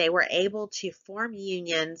 as they were able to form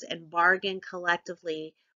unions and bargain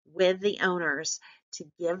collectively with the owners to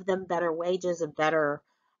give them better wages and better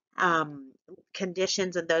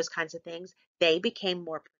conditions and those kinds of things, they became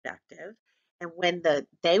more productive. And when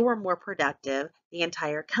they were more productive, the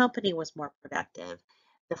entire company was more productive.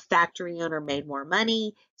 The factory owner made more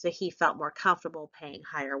money, so he felt more comfortable paying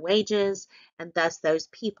higher wages, and thus those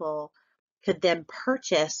people could then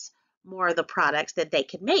purchase more of the products that they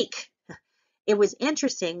could make. It was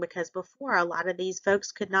interesting because before a lot of these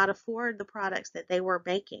folks could not afford the products that they were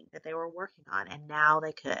making, that they were working on, and now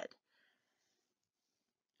they could.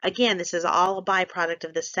 Again, this is all a byproduct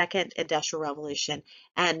of the second industrial revolution,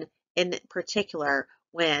 and in particular,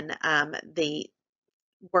 when the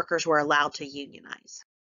workers were allowed to unionize.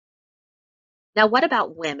 Now, what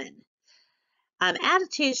about women?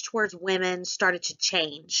 Attitudes towards women started to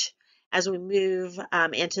change as we move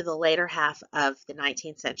into the later half of the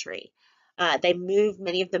 19th century.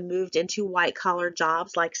 Many of them moved into white collar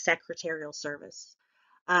jobs like secretarial service.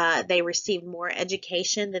 They received more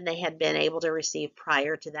education than they had been able to receive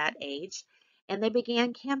prior to that age, and they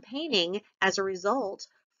began campaigning as a result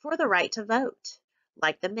for the right to vote,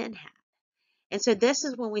 like the men had. And so this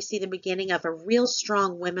is when we see the beginning of a real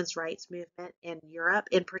strong women's rights movement in Europe,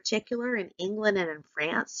 in particular in England and in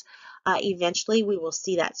France. Eventually, we will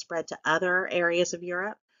see that spread to other areas of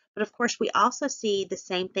Europe. But of course, we also see the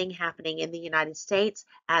same thing happening in the United States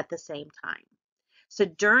at the same time. So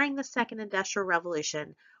during the Second Industrial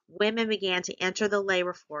Revolution, women began to enter the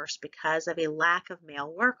labor force because of a lack of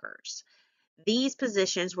male workers. These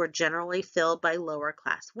positions were generally filled by lower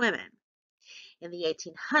class women. In the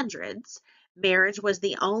 1800s, marriage was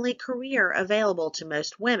the only career available to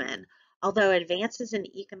most women, although advances in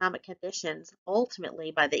economic conditions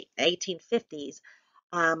ultimately by the 1850s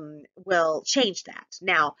will change that.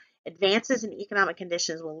 Now, advances in economic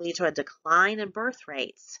conditions will lead to a decline in birth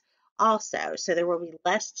rates also. So there will be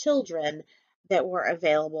less children that were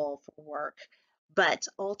available for work, but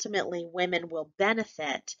ultimately women will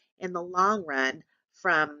benefit in the long run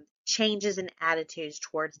from changes in attitudes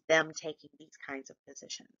towards them taking these kinds of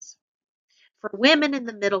positions. For women in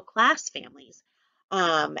the middle class families,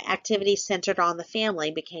 activities centered on the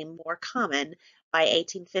family became more common by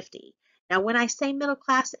 1850. Now, when I say middle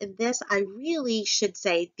class in this, I really should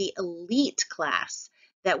say the elite class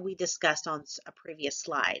that we discussed on a previous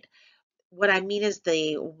slide. What I mean is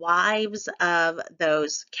the wives of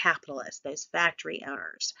those capitalists, those factory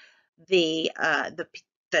owners, the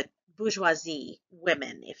bourgeoisie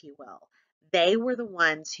women, if you will. They were the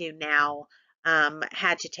ones who now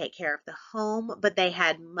had to take care of the home, but they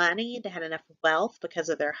had money, they had enough wealth because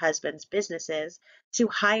of their husbands' businesses to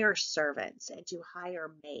hire servants and to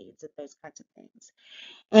hire maids and those kinds of things.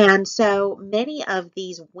 And so many of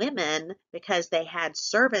these women, because they had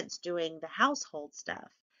servants doing the household stuff,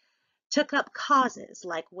 took up causes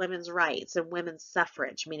like women's rights and women's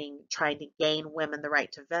suffrage, meaning trying to gain women the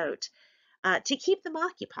right to vote, to keep them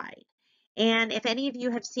occupied. And if any of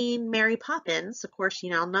you have seen Mary Poppins, of course,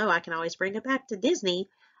 you all know I can always bring it back to Disney.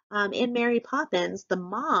 In Mary Poppins, the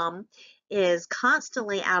mom is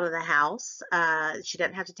constantly out of the house. She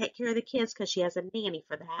doesn't have to take care of the kids because she has a nanny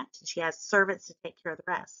for that, and she has servants to take care of the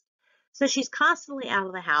rest. So she's constantly out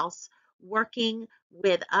of the house working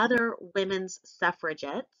with other women's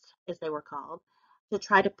suffragettes, as they were called, to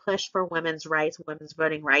try to push for women's rights, women's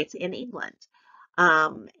voting rights in England.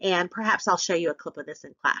 And perhaps I'll show you a clip of this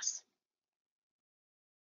in class.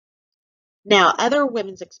 Now, other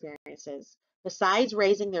women's experiences, besides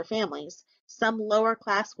raising their families, some lower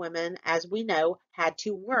class women, as we know, had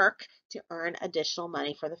to work to earn additional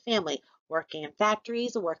money for the family, working in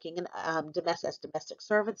factories, working in domestic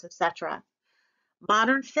servants, etc.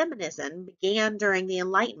 Modern feminism began during the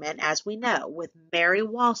Enlightenment, as we know, with Mary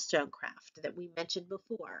Wollstonecraft that we mentioned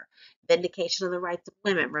before, Vindication of the Rights of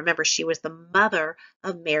Women. Remember, she was the mother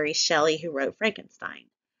of Mary Shelley, who wrote Frankenstein.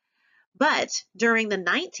 But during the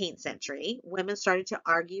 19th century, women started to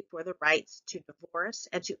argue for the rights to divorce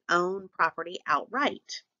and to own property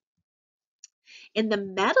outright. In the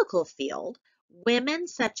medical field, women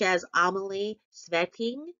such as Amalie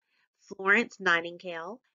Svetting, Florence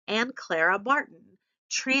Nightingale, and Clara Barton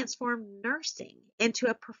transformed nursing into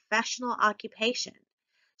a professional occupation.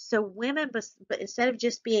 So women, but instead of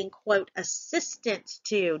just being, quote, assistants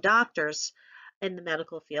to doctors in the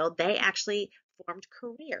medical field, they actually formed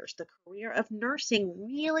careers. The career of nursing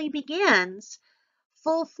really begins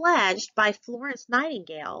full-fledged by Florence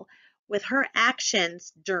Nightingale with her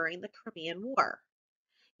actions during the Crimean War.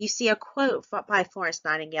 You see a quote by Florence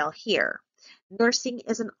Nightingale here. Nursing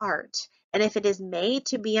is an art, and if it is made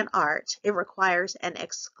to be an art, it requires an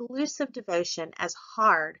exclusive devotion as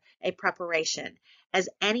hard a preparation as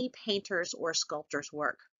any painter's or sculptor's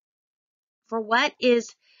work. For what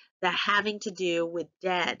is the having to do with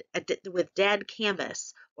dead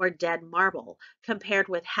canvas or dead marble compared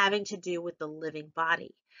with having to do with the living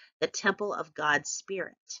body, the temple of God's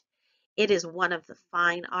Spirit? It is one of the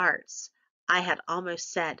fine arts. I had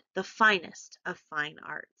almost said the finest of fine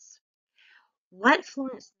arts. What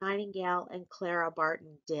Florence Nightingale and Clara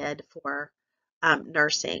Barton did for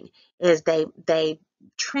nursing is they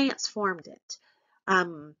transformed it.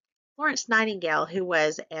 Florence Nightingale, who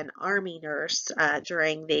was an army nurse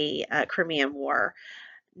during the Crimean War,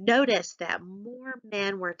 noticed that more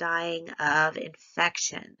men were dying of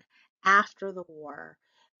infection after the war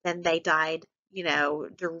than they died,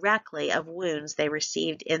 directly of wounds they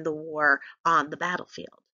received in the war on the battlefield.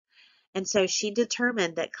 And so she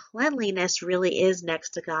determined that cleanliness really is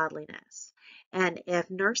next to godliness. And if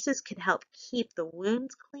nurses could help keep the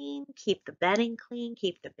wounds clean, keep the bedding clean,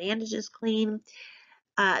 keep the bandages clean,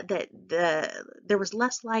 there was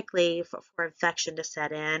less likely for infection to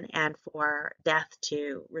set in and for death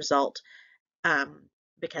to result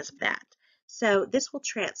because of that. So this will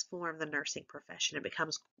transform the nursing profession. It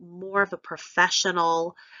becomes more of a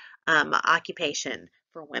professional occupation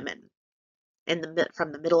for women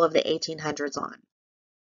from the middle of the 1800s on.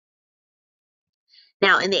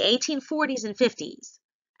 Now, in the 1840s and 50s,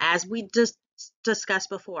 as we just discussed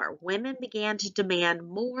before, women began to demand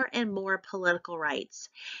more and more political rights,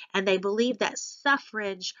 and they believed that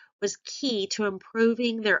suffrage was key to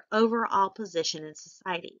improving their overall position in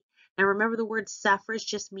society. Now, remember, the word suffrage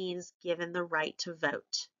just means given the right to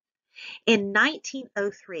vote. In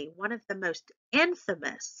 1903, one of the most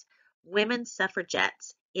infamous women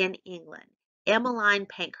suffragettes in England, Emmeline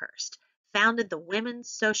Pankhurst, founded the Women's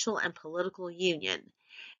Social and Political Union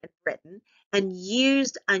in Britain and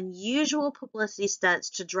used unusual publicity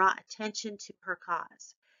stunts to draw attention to her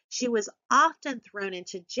cause. She was often thrown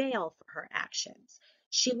into jail for her actions.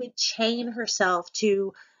 She would chain herself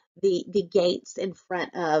to the gates in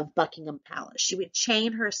front of Buckingham Palace. She would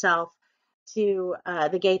chain herself to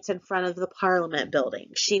the gates in front of the Parliament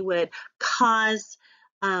building. She would cause,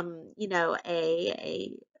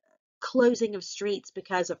 a closing of streets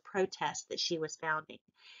because of protests that she was founding.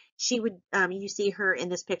 She would, you see her in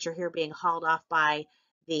this picture here being hauled off by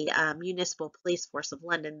the Municipal Police Force of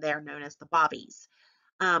London. They're known as the Bobbies.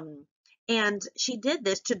 And she did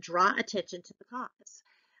this to draw attention to the cause.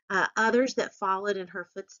 Others that followed in her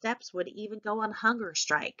footsteps would even go on hunger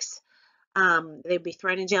strikes. They'd be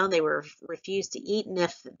thrown in jail and they were refused to eat. And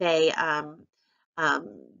if they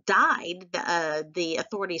died, the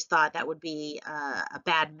authorities thought that would be a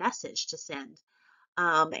bad message to send.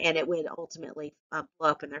 And it would ultimately blow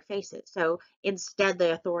up in their faces. So instead,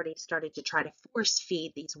 the authorities started to try to force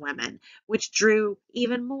feed these women, which drew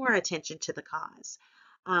even more attention to the cause.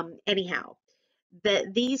 Anyhow,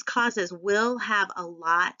 these causes will have a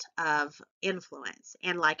lot of influence.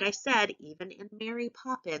 And like I said, even in Mary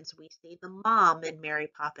Poppins, we see the mom in Mary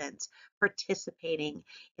Poppins participating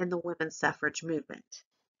in the women's suffrage movement.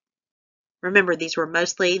 Remember, these were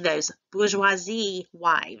mostly those bourgeoisie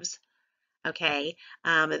wives, okay,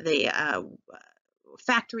 the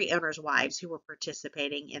factory owners' wives who were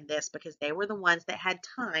participating in this because they were the ones that had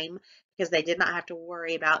time because they did not have to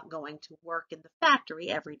worry about going to work in the factory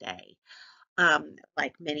every day,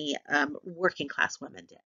 like many working class women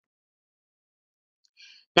did.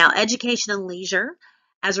 Now, education and leisure,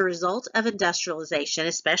 as a result of industrialization,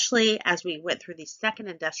 especially as we went through the second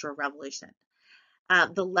industrial revolution,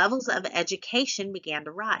 the levels of education began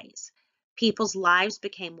to rise. People's lives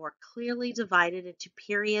became more clearly divided into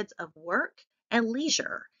periods of work and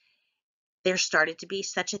leisure. There started to be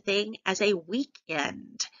such a thing as a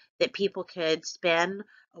weekend that people could spend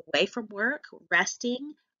away from work,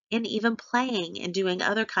 resting, and even playing and doing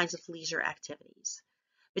other kinds of leisure activities.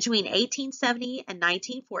 Between 1870 and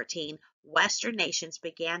 1914, Western nations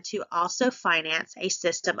began to also finance a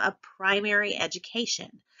system of primary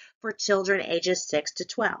education for children ages 6 to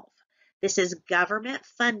 12. This is government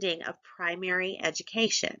funding of primary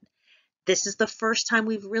education. This is the first time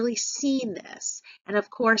we've really seen this. And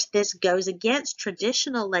of course, this goes against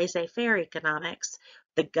traditional laissez-faire economics.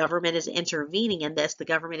 The government is intervening in this. The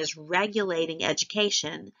government is regulating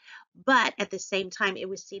education. But at the same time, it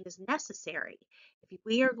was seen as necessary. If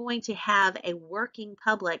we are going to have a working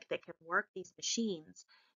public that can work these machines,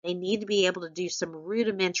 they need to be able to do some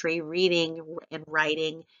rudimentary reading and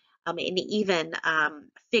writing, and even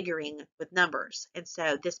figuring with numbers. And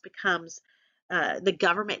so this becomes the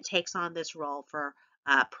government takes on this role for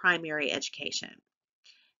primary education,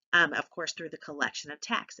 of course, through the collection of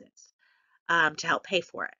taxes to help pay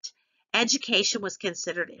for it. Education was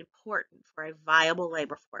considered important for a viable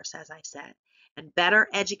labor force, as I said, and better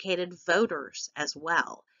educated voters as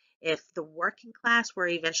well. If the working class were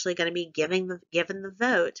eventually going to be given the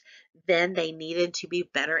vote, then they needed to be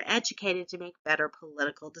better educated to make better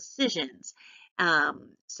political decisions.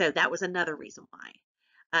 So that was another reason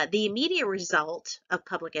why. The immediate result of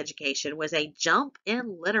public education was a jump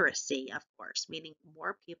in literacy, of course, meaning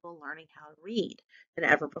more people learning how to read than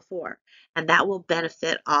ever before. And that will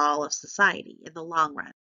benefit all of society in the long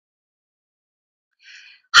run.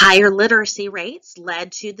 Higher literacy rates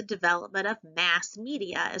led to the development of mass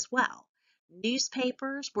media as well.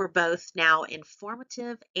 Newspapers were both now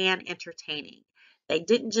informative and entertaining. They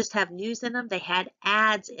didn't just have news in them, they had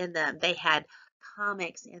ads in them, they had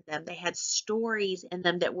comics in them, they had stories in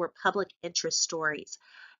them that were public interest stories,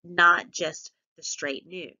 not just the straight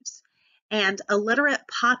news. And a literate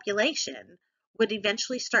population would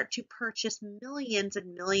eventually start to purchase millions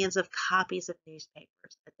and millions of copies of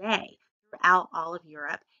newspapers a day throughout all of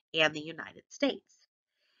Europe and the United States.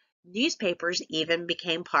 Newspapers even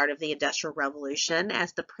became part of the Industrial Revolution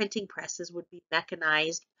as the printing presses would be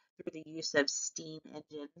mechanized through the use of steam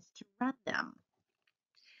engines to run them.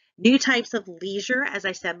 New types of leisure, as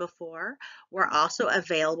I said before, were also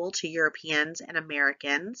available to Europeans and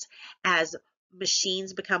Americans as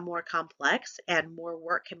machines become more complex and more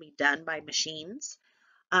work can be done by machines.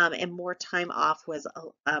 And more time off was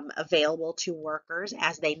available to workers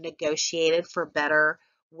as they negotiated for better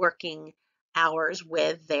working hours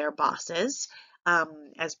with their bosses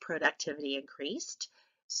as productivity increased.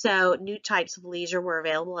 So new types of leisure were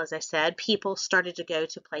available, as I said. People started to go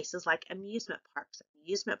to places like amusement parks.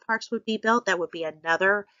 Amusement parks would be built. That would be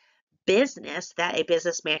another business that a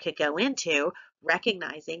businessman could go into,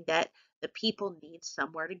 recognizing that the people need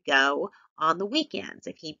somewhere to go on the weekends.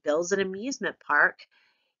 If he builds an amusement park,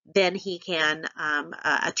 then he can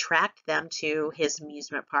attract them to his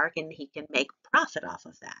amusement park and he can make profit off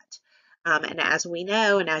of that. And as we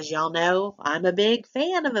know, and as y'all know, I'm a big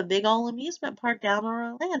fan of a big old amusement park down in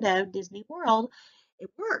Orlando, Disney World. It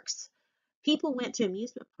works. People went to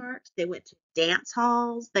amusement parks, they went to dance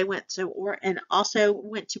halls, they went to and also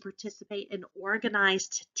went to participate in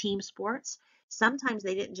organized team sports. Sometimes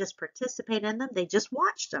they didn't just participate in them, they just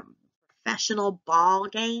watched them. Professional ball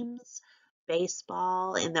games,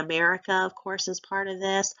 baseball in America, of course, is part of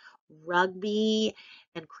this, rugby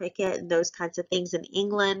and cricket and those kinds of things in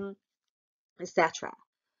England, etc.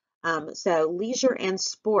 So leisure and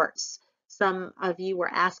sports. Some of you were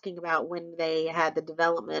asking about when they had the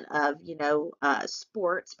development of,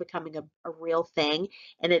 sports becoming a real thing,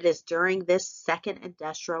 and it is during this second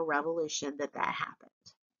industrial revolution that happened.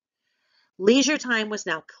 Leisure time was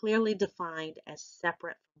now clearly defined as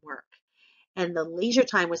separate from work, and the leisure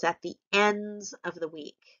time was at the ends of the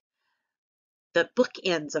week, the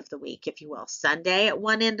bookends of the week, if you will. Sunday at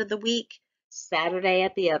one end of the week, Saturday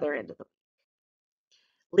at the other end of the week.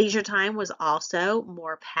 Leisure time was also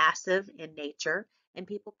more passive in nature, and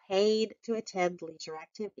people paid to attend leisure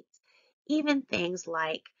activities. Even things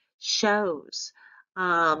like shows,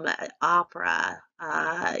 um, opera,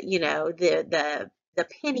 the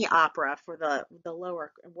penny opera for the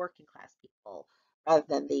lower working class people, rather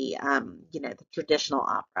than the traditional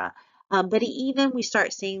opera. But even we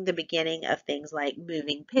start seeing the beginning of things like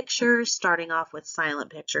moving pictures, starting off with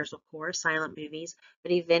silent pictures, of course, silent movies,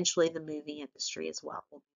 but eventually the movie industry as well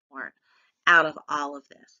will be born out of all of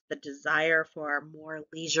this. The desire for more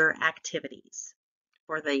leisure activities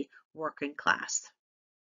for the working class.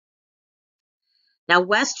 Now,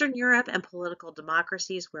 Western Europe and political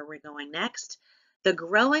democracies, where we're going next, the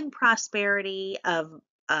growing prosperity of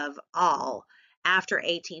all after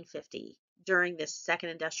 1850 during this second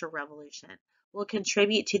industrial revolution will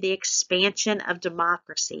contribute to the expansion of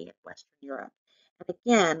democracy in Western Europe. And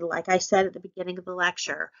again, like I said at the beginning of the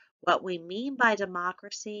lecture, what we mean by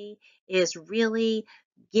democracy is really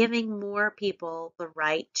giving more people the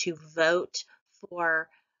right to vote for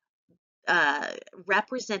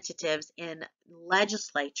representatives in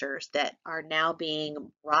legislatures that are now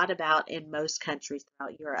being brought about in most countries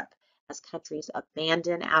throughout Europe as countries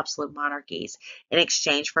abandon absolute monarchies in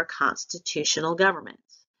exchange for constitutional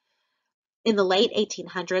governments. In the late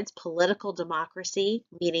 1800s, political democracy,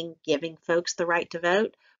 meaning giving folks the right to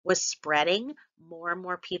vote, was spreading. More and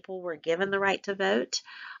more people were given the right to vote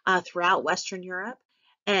throughout Western Europe.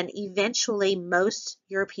 And eventually, most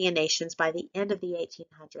European nations by the end of the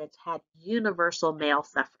 1800s had universal male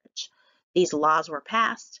suffrage. These laws were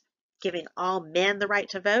passed, giving all men the right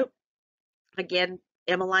to vote. Again,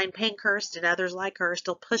 Emmeline Pankhurst and others like her are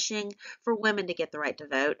still pushing for women to get the right to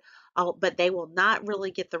vote, but they will not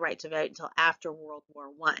really get the right to vote until after World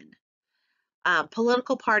War I.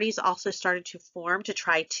 Political parties also started to form to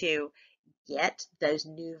try to get those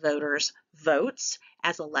new voters' votes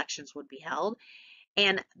as elections would be held.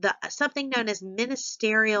 And something known as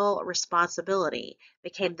ministerial responsibility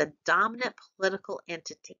became the dominant political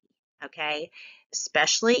entity, okay,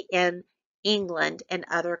 especially in England and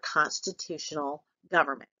other constitutional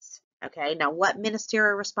governments. Okay, now what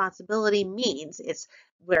ministerial responsibility means is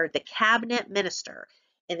where the cabinet minister,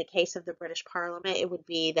 in the case of the British Parliament, it would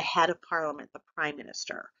be the head of Parliament, the Prime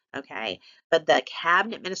Minister. Okay, but the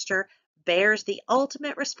cabinet minister bears the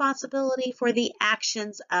ultimate responsibility for the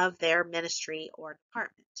actions of their ministry or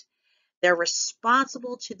department. They're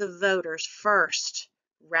responsible to the voters first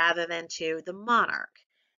rather than to the monarch.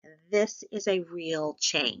 And this is a real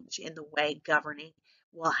change in the way governing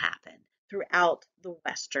will happen throughout the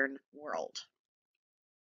Western world.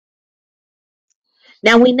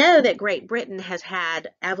 Now we know that Great Britain has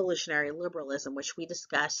had evolutionary liberalism, which we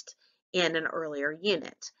discussed in an earlier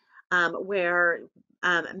unit, where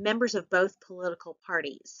members of both political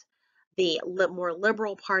parties, the more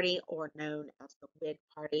liberal party, or known as the Whig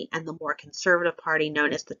Party, and the more conservative party,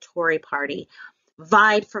 known as the Tory Party,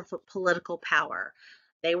 vied for political power.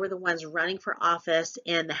 They were the ones running for office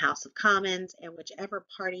in the House of Commons, and whichever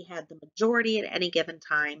party had the majority at any given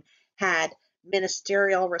time had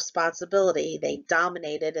ministerial responsibility. They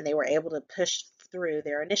dominated and they were able to push through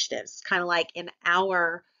their initiatives. It's kind of like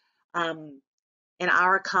um, in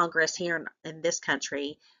our Congress here in this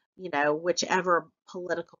country, whichever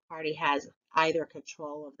political party has either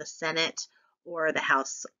control of the Senate or the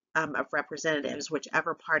House of Representatives,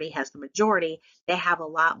 whichever party has the majority, they have a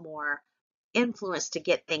lot more influence to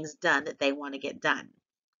get things done that they want to get done.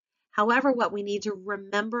 However, what we need to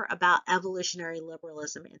remember about evolutionary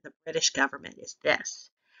liberalism in the British government is this.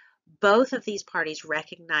 Both of these parties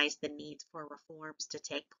recognized the need for reforms to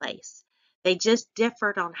take place. They just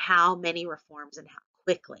differed on how many reforms and how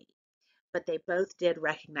quickly, but they both did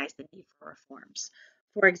recognize the need for reforms.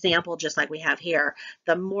 For example, just like we have here,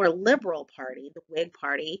 the more liberal party, the Whig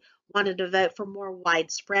Party, wanted to vote for more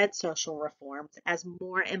widespread social reforms as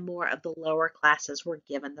more and more of the lower classes were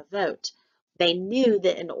given the vote. They knew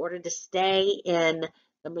that in order to stay in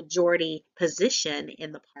the majority position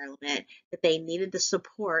in the parliament, that they needed the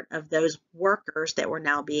support of those workers that were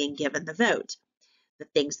now being given the vote. The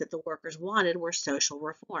things that the workers wanted were social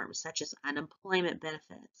reforms, such as unemployment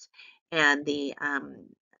benefits and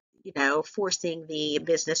forcing the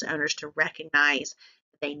business owners to recognize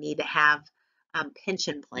that they need to have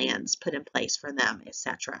pension plans put in place for them,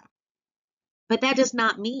 etc. But that does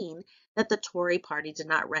not mean that the Tory party did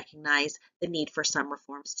not recognize the need for some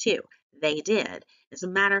reforms too. They did. As a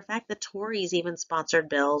matter of fact, the Tories even sponsored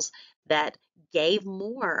bills that gave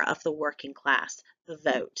more of the working class the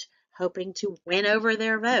vote, hoping to win over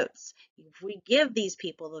their votes. If we give these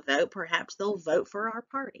people the vote, perhaps they'll vote for our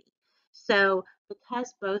party. So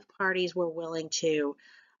because both parties were willing to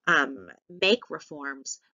make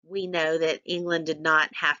reforms, we know that England did not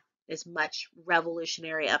have as much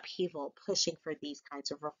revolutionary upheaval pushing for these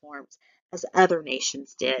kinds of reforms as other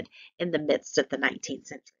nations did in the midst of the 19th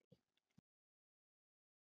century.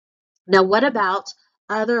 Now, what about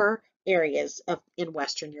other areas in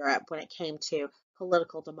Western Europe when it came to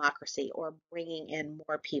political democracy or bringing in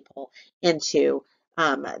more people into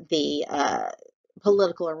the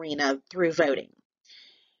political arena through voting?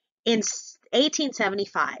 In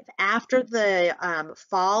 1875, after the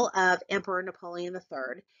fall of Emperor Napoleon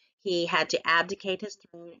III, he had to abdicate his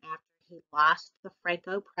throne after he lost the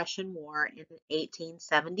Franco-Prussian War in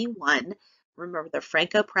 1871. Remember, the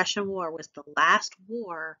Franco-Prussian War was the last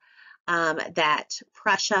war that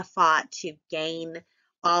Prussia fought to gain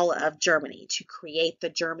all of Germany, to create the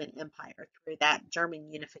German Empire through that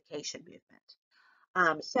German unification movement.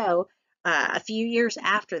 A few years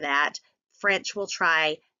after that, French will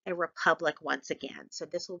try a republic once again. So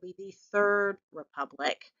this will be the third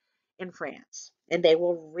republic in France, and they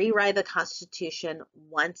will rewrite the Constitution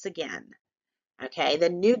once again. Okay, the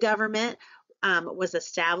new government was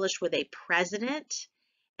established with a president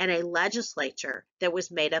and a legislature that was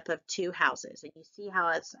made up of two houses, and you see how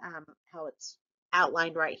it's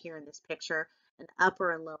outlined right here in this picture: an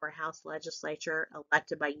upper and lower house legislature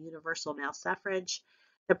elected by universal male suffrage.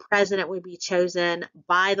 The president would be chosen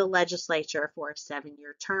by the legislature for a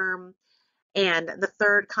 7-year term. And the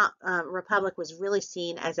Third Republic was really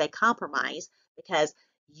seen as a compromise because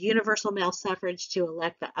universal male suffrage to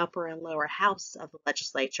elect the upper and lower house of the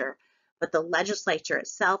legislature, but the legislature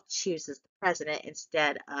itself chooses the president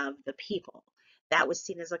instead of the people. That was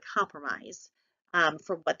seen as a compromise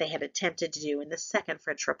from what they had attempted to do in the Second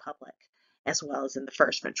French Republic, as well as in the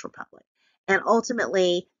First French Republic. And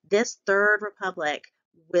ultimately, this Third Republic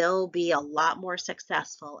will be a lot more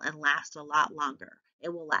successful and last a lot longer. It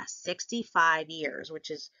will last 65 years, which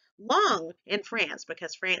is long in France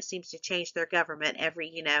because France seems to change their government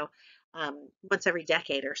every, once every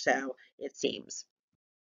decade or so, it seems.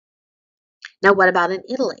 Now, what about in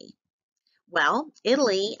Italy? Well,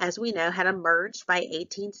 Italy, as we know, had emerged by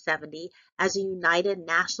 1870 as a united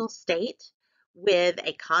national state with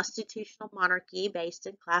a constitutional monarchy based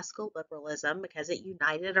in classical liberalism because it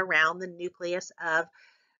united around the nucleus of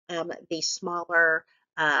the smaller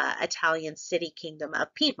Italian city kingdom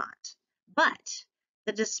of Piedmont. But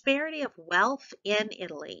the disparity of wealth in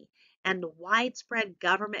Italy and widespread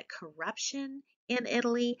government corruption in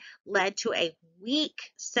Italy led to a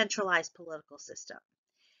weak centralized political system.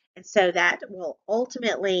 And so that will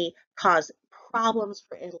ultimately cause problems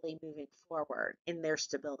for Italy moving forward in their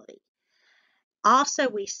stability. Also,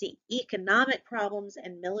 we see economic problems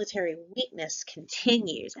and military weakness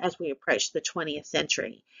continues as we approach the 20th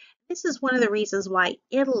century. This is one of the reasons why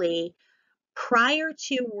Italy, prior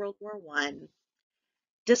to World War I,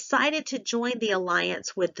 decided to join the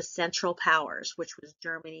alliance with the Central Powers, which was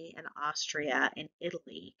Germany and Austria and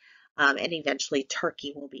Italy, and eventually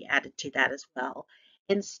Turkey will be added to that as well,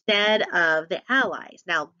 instead of the Allies.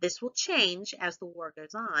 Now, this will change as the war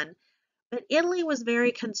goes on, but Italy was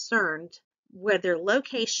very concerned with their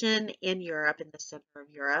location in Europe, in the center of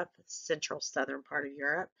Europe, the central southern part of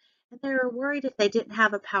Europe, and they were worried if they didn't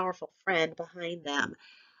have a powerful friend behind them,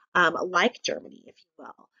 like Germany, if you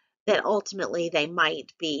will, that ultimately they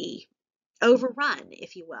might be overrun,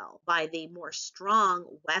 if you will, by the more strong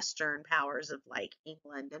Western powers of like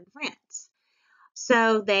England and France.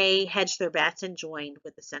 So they hedged their bets and joined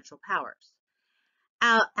with the Central Powers.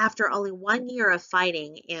 After only 1 year of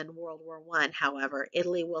fighting in World War I, however,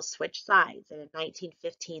 Italy will switch sides, and in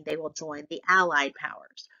 1915 they will join the Allied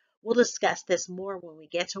powers. We'll discuss this more when we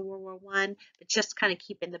get to World War I, but just kind of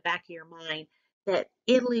keep in the back of your mind that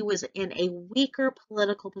Italy was in a weaker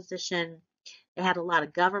political position. They had a lot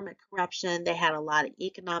of government corruption, they had a lot of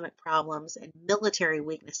economic problems and military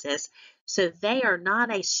weaknesses, so they are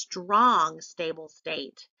not a strong, stable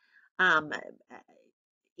state.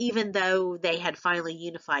 Even though they had finally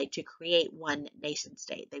unified to create one nation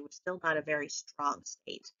state, they were still not a very strong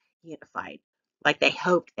state unified like they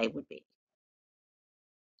hoped they would be.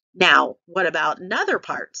 Now, what about in other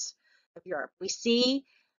parts of Europe? We see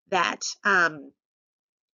that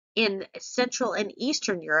in Central and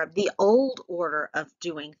Eastern Europe, the old order of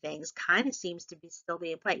doing things kind of seems to still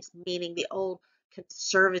be in place, meaning the old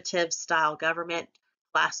conservative style government,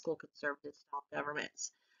 classical conservative style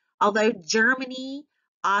governments. Although Germany,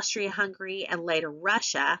 Austria-Hungary, and later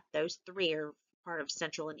Russia, those three are part of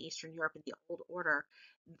Central and Eastern Europe in the old order,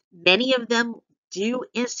 many of them do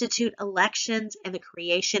institute elections and the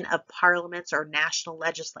creation of parliaments or national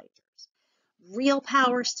legislatures. Real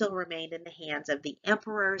power still remained in the hands of the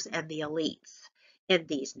emperors and the elites in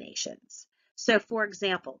these nations. So, for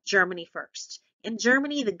example, Germany first. In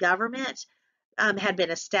Germany, the government had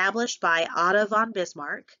been established by Otto von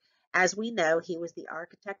Bismarck. As we know, he was the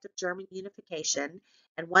architect of German unification.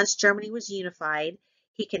 And once Germany was unified,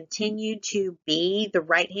 he continued to be the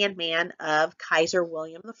right-hand man of Kaiser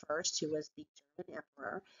William I, who was the German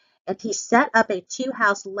emperor. And he set up a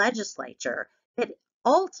two-house legislature that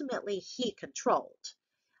ultimately he controlled.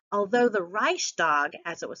 Although the Reichstag,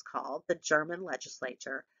 as it was called, the German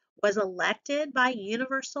legislature, was elected by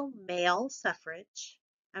universal male suffrage,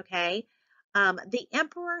 okay, the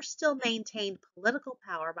emperor still maintained political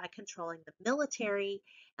power by controlling the military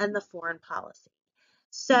and the foreign policy.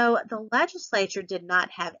 So the legislature did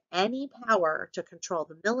not have any power to control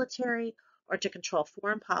the military or to control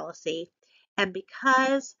foreign policy. And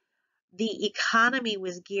because the economy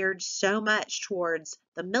was geared so much towards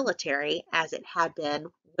the military as it had been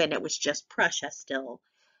when it was just Prussia still,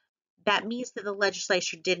 that means that the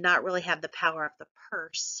legislature did not really have the power of the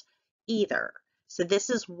purse either. So this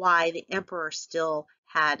is why the emperor still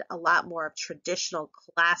had a lot more of traditional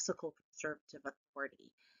classical conservative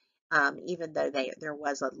authority, even though there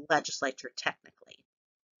was a legislature technically.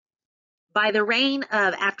 By the reign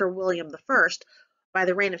of, after William I, by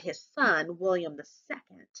the reign of his son, William II,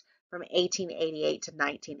 from 1888 to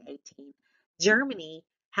 1918, Germany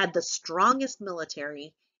had the strongest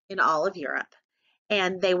military in all of Europe,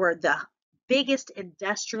 and they were the biggest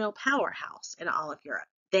industrial powerhouse in all of Europe.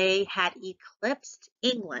 They had eclipsed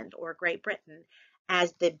England or Great Britain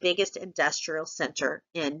as the biggest industrial center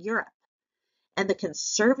in Europe. And the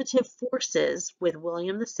conservative forces with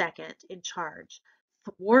William II in charge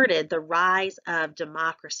thwarted the rise of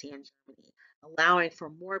democracy in Germany, allowing for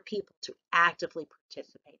more people to actively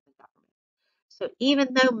participate in government. So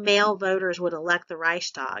even though male voters would elect the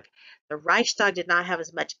Reichstag did not have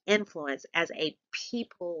as much influence as a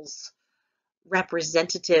people's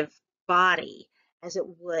representative body as it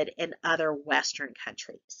would in other Western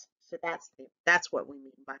countries. So that's what we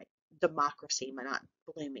mean by democracy not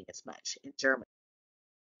blooming as much in Germany.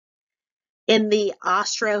 In the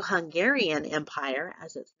Austro-Hungarian Empire,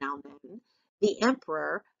 as it's now known, the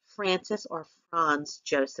emperor, Francis or Franz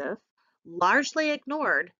Joseph, largely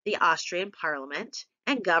ignored the Austrian parliament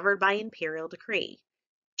and governed by imperial decree,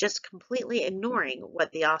 just completely ignoring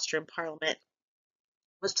what the Austrian parliament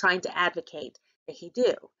was trying to advocate that he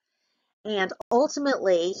do. And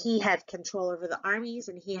ultimately, he had control over the armies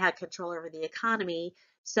and he had control over the economy.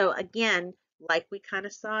 So again, like we kind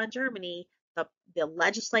of saw in Germany, the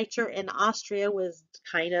legislature in Austria was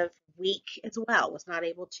kind of weak as well, was not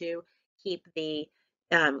able to keep the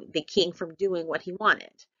king from doing what he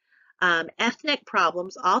wanted. Ethnic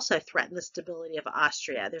problems also threaten the stability of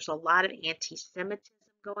Austria. There's a lot of anti-Semitism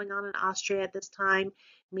going on in Austria at this time,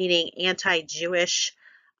 meaning anti-Jewish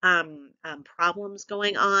problems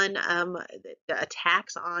going on, the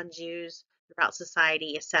attacks on Jews throughout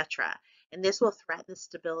society, etc. And this will threaten the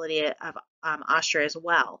stability of Austria as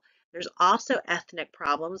well. There's also ethnic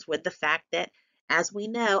problems with the fact that, as we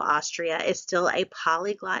know, Austria is still a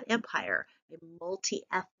polyglot empire, a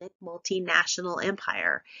multi-ethnic, multinational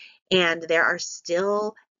empire. And there are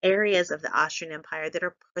still areas of the Austrian Empire that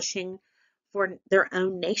are pushing for their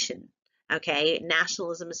own nation. Okay,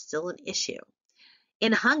 nationalism is still an issue.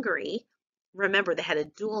 In Hungary, remember they had a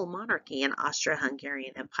dual monarchy in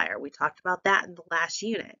Austro-Hungarian Empire. We talked about that in the last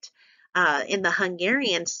unit. In the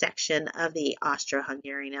Hungarian section of the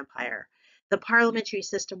Austro-Hungarian Empire, the parliamentary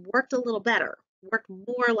system worked a little better, worked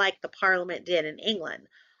more like the parliament did in England,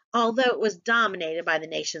 although it was dominated by the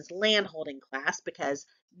nation's landholding class because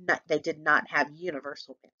they did not have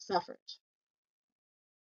universal suffrage.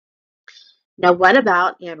 Now, what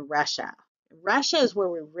about in Russia? Russia is where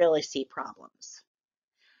we really see problems.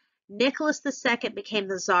 Nicholas II became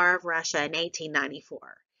the Tsar of Russia in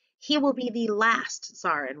 1894. He will be the last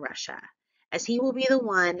Tsar in Russia, as he will be the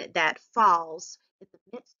one that falls in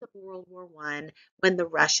the midst of World War I when the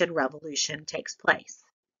Russian Revolution takes place.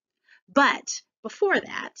 But before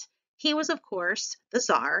that, he was, of course, the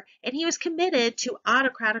Tsar, and he was committed to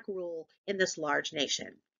autocratic rule in this large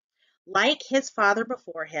nation. Like his father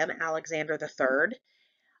before him, Alexander III,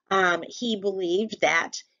 he believed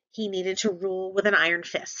that he needed to rule with an iron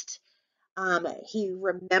fist. He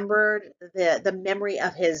remembered the memory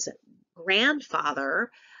of his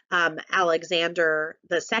grandfather, Alexander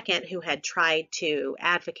II, who had tried to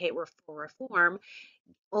advocate for reform,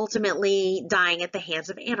 ultimately dying at the hands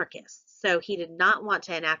of anarchists. So he did not want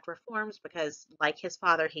to enact reforms because, like his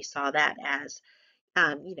father, he saw that as,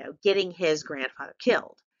 getting his grandfather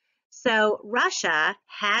killed. So Russia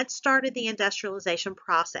had started the industrialization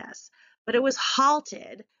process, but it was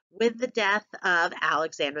halted with the death of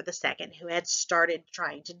Alexander II, who had started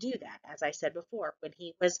trying to do that. As I said before, when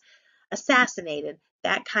he was assassinated,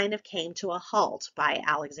 that kind of came to a halt by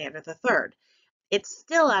Alexander III. It's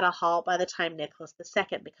still at a halt by the time Nicholas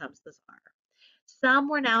II becomes the Tsar. Some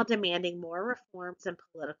were now demanding more reforms and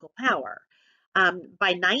political power.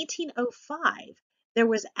 By 1905, there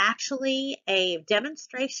was actually a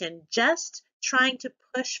demonstration just trying to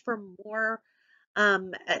push for more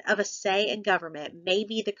of a say in government,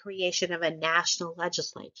 maybe the creation of a national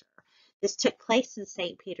legislature. This took place in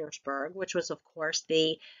St. Petersburg, which was, of course,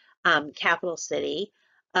 the capital city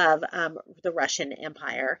of the Russian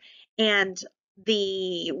Empire. And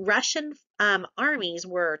the Russian armies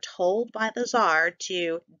were told by the Tsar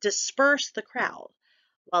to disperse the crowd.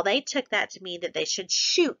 Well, they took that to mean that they should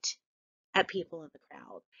shoot at people in the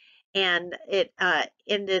crowd. And it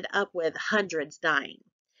ended up with hundreds dying.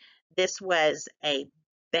 This was a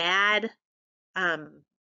bad um,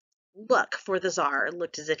 look for the Tsar. It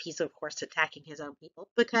looked as if he's, of course, attacking his own people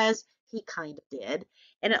because he kind of did.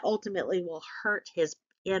 And it ultimately will hurt his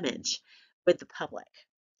image with the public.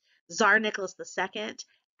 Tsar Nicholas II,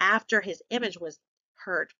 after his image was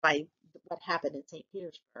hurt by what happened in St.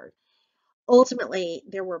 Petersburg, ultimately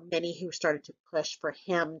there were many who started to push for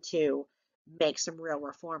him to make some real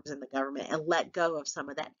reforms in the government and let go of some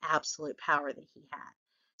of that absolute power that he had.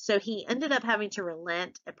 So he ended up having to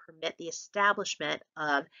relent and permit the establishment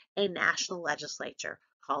of a national legislature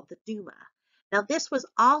called the Duma. Now, this was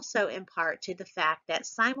also in part to the fact that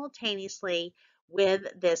simultaneously with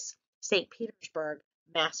this St. Petersburg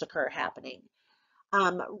massacre happening,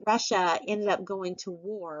 Russia ended up going to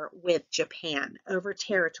war with Japan over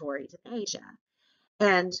territories in Asia.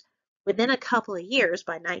 And within a couple of years,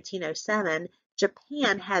 by 1907,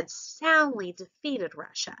 Japan had soundly defeated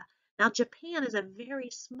Russia. Now, Japan is a very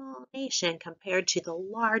small nation compared to the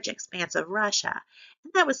large expanse of Russia,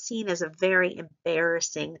 and that was seen as a very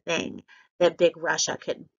embarrassing thing that big Russia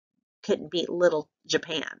couldn't beat little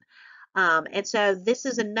Japan. And so this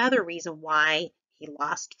is another reason why he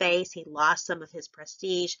lost face, he lost some of his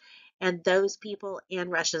prestige, and those people in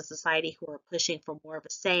Russian society who were pushing for more of a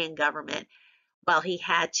say in government, well, he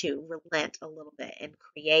had to relent a little bit and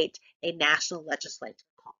create a national legislature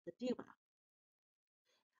called the Duma.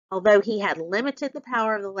 Although he had limited the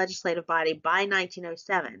power of the legislative body by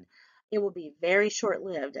 1907, it will be very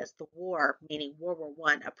short-lived as the war, meaning World War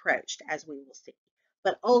I, approached, as we will see.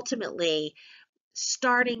 But ultimately,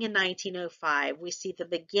 starting in 1905, we see the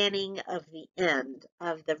beginning of the end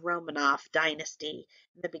of the Romanov dynasty,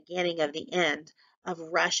 the beginning of the end of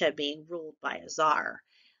Russia being ruled by a czar,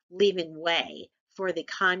 leaving way for the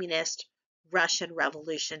communist Russian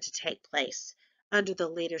Revolution to take place under the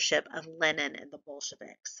leadership of Lenin and the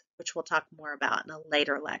Bolsheviks, which we'll talk more about in a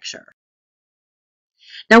later lecture.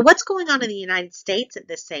 Now, what's going on in the United States at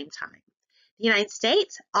this same time? The United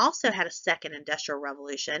States also had a second industrial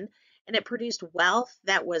revolution, and it produced wealth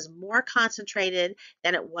that was more concentrated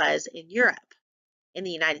than it was in Europe. In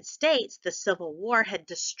the United States, the Civil War had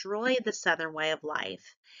destroyed the Southern way of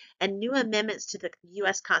life, and new amendments to the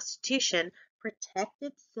U.S. Constitution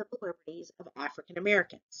protected civil liberties of African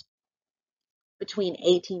Americans. Between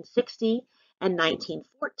 1860 and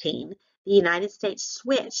 1914, the United States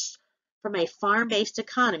switched from a farm-based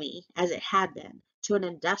economy, as it had been, to an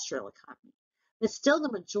industrial economy. But still,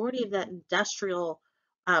 the majority of the industrial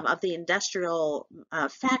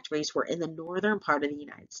factories were in the northern part of the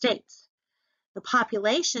United States. The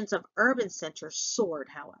populations of urban centers soared,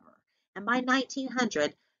 however, and by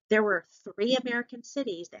 1900, there were 3 American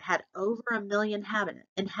cities that had over 1 million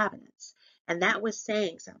inhabitants, and that was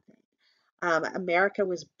saying something. America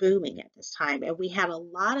was booming at this time, and we had a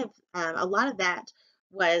lot of that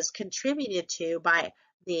was contributed to by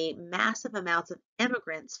the massive amounts of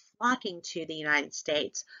immigrants flocking to the United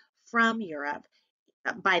States from Europe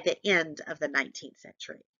by the end of the 19th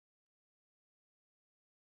century.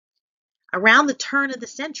 Around the turn of the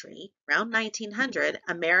century, around 1900,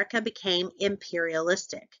 America became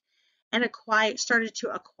imperialistic and started to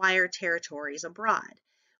acquire territories abroad.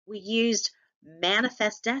 We used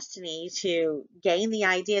manifest destiny to gain the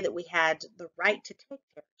idea that we had the right to take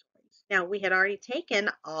territories. Now, we had already taken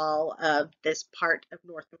all of this part of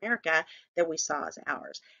North America that we saw as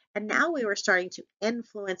ours, and now we were starting to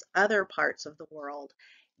influence other parts of the world,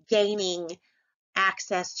 gaining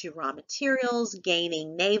access to raw materials,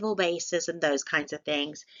 gaining naval bases, and those kinds of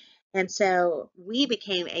things. And so we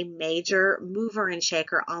became a major mover and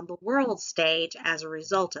shaker on the world stage as a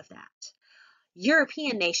result of that.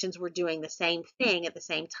 European nations were doing the same thing at the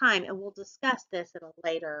same time, and we'll discuss this in a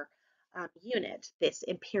later unit, this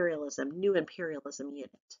imperialism, new imperialism unit.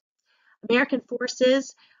 American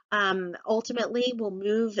forces ultimately will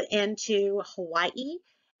move into Hawaii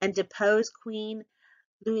and depose Queen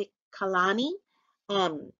Luikalani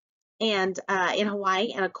um, and in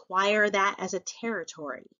Hawaii and acquire that as a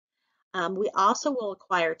territory. We also will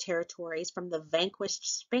acquire territories from the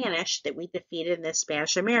vanquished Spanish that we defeated in the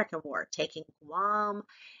Spanish-American War, taking Guam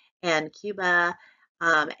and Cuba,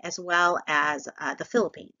 as well as the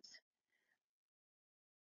Philippines.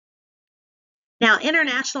 Now,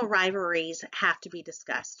 international rivalries have to be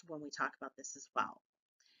discussed when we talk about this as well.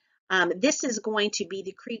 This is going to be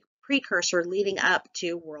the precursor leading up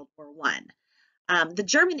to World War I. The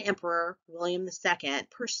German Emperor, William II,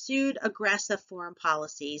 pursued aggressive foreign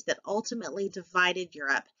policies that ultimately divided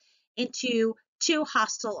Europe into two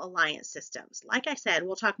hostile alliance systems. Like I said,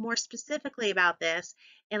 we'll talk more specifically about this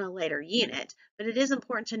in a later unit, but it is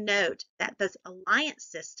important to note that this alliance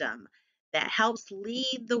system that helps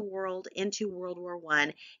lead the world into World War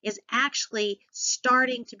I is actually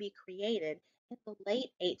starting to be created in the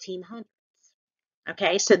late 1800s.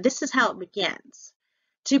 Okay, so this is how it begins.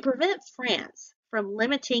 To prevent France from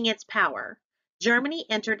limiting its power, Germany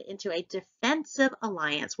entered into a defensive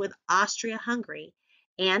alliance with Austria-Hungary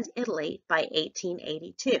and Italy by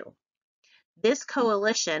 1882. This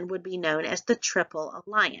coalition would be known as the Triple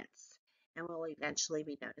Alliance and will eventually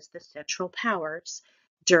be known as the Central Powers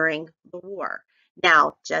during the war.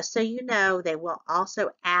 Now, just so you know, they will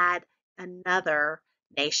also add another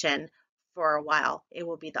nation for a while. It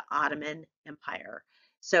will be the Ottoman Empire.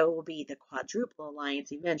 So it will be the Quadruple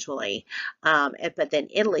Alliance eventually. But then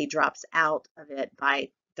Italy drops out of it by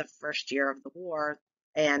the first year of the war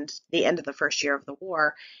and the end of the first year of the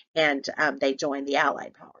war, and they join the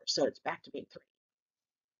Allied powers. So it's back to being three.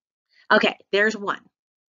 Okay, there's one.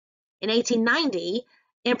 In 1890,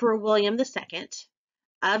 Emperor William II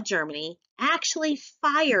of Germany actually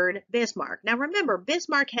fired Bismarck. Now remember,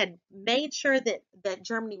 Bismarck had made sure that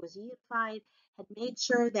Germany was unified, had made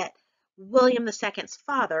sure that William II's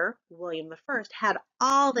father, William I, had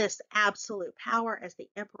all this absolute power as the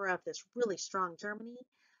emperor of this really strong Germany.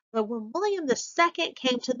 But when William II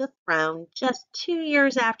came to the throne, just 2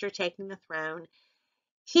 years after taking the throne,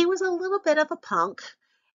 he was a little bit of a punk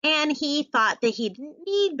and he thought that he didn't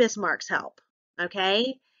need Bismarck's help.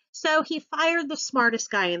 Okay, so he fired the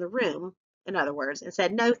smartest guy in the room, in other words, and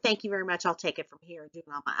said, no, thank you very much. I'll take it from here and do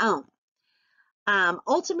it on my own.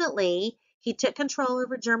 Ultimately, he took control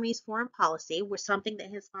over Germany's foreign policy, was something that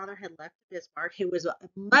his father had left to Bismarck, who was a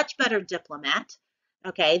much better diplomat,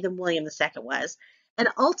 okay, than William II was. And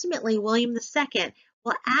ultimately, William II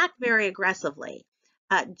will act very aggressively.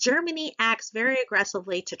 Germany acts very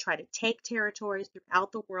aggressively to try to take territories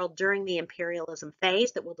throughout the world during the imperialism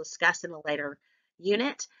phase that we'll discuss in a later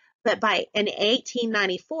unit. But in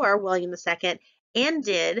 1894, William II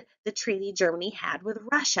ended the treaty Germany had with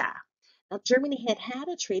Russia. Now, Germany had had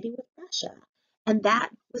a treaty with Russia, and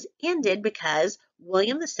that was ended because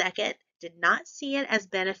William II did not see it as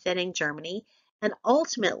benefiting Germany and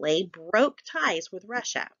ultimately broke ties with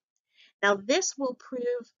Russia. Now, this will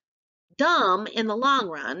prove dumb in the long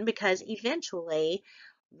run because eventually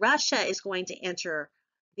Russia is going to enter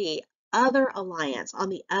the other alliance on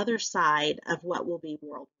the other side of what will be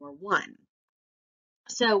World War I.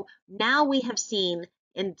 So now we have seen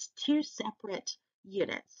in two separate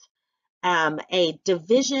units a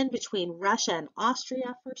division between Russia and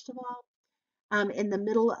Austria, first of all, in the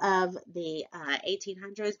middle of the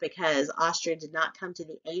 1800s because Austria did not come to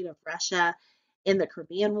the aid of Russia in the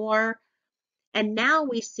Crimean War. And now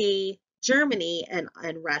we see Germany and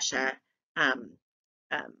Russia um,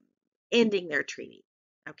 um, ending their treaty.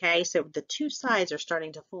 Okay, so the two sides are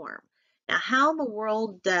starting to form. Now, how in the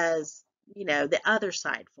world does, the other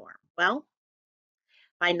side form? Well,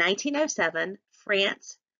 by 1907,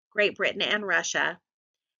 France, Great Britain, and Russia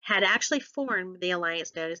had actually formed the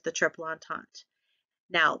alliance known as the Triple Entente.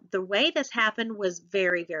 Now, the way this happened was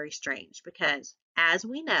very, very strange because, as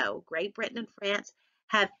we know, Great Britain and France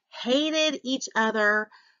have hated each other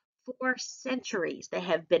for centuries. They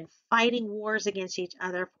have been fighting wars against each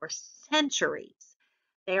other for centuries.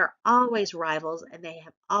 They are always rivals and they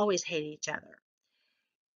have always hated each other.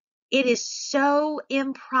 It is so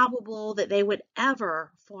improbable that they would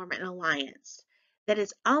ever form an alliance that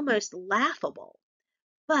it's almost laughable.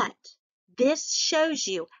 But this shows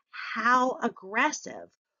you how aggressive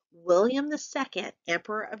William II,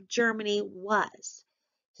 Emperor of Germany, was.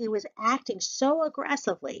 He was acting so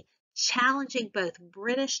aggressively, challenging both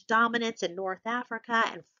British dominance in North Africa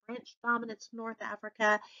and French dominance in North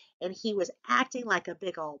Africa, and he was acting like a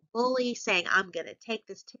big old bully, saying, I'm going to take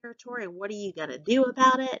this territory, and what are you going to do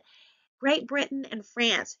about it? Great Britain and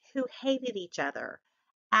France, who hated each other,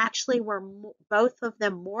 actually were both of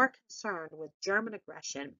them more concerned with German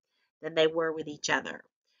aggression than they were with each other.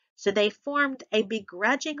 So they formed a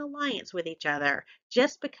begrudging alliance with each other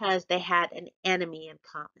just because they had an enemy in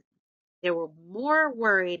common. They were more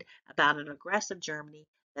worried about an aggressive Germany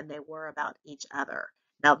than they were about each other.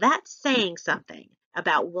 Now that's saying something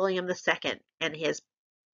about William II and his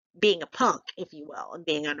being a punk, if you will, and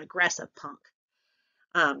being an aggressive punk.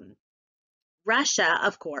 Russia,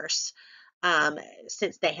 of course,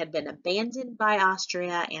 since they had been abandoned by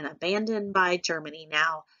Austria and abandoned by Germany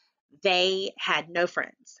now, they had no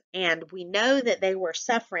friends. And we know that they were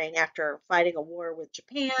suffering after fighting a war with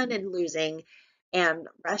Japan and losing. And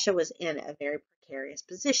Russia was in a very precarious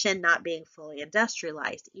position, not being fully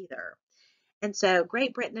industrialized either. And so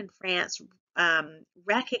Great Britain and France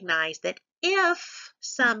recognized that if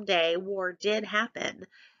someday war did happen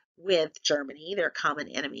with Germany, their common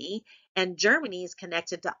enemy, and Germany is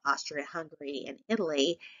connected to Austria, Hungary, and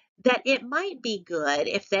Italy, that it might be good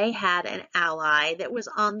if they had an ally that was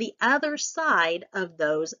on the other side of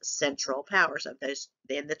those central powers, of those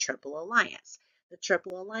in the Triple Alliance. The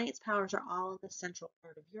Triple Alliance powers are all in the central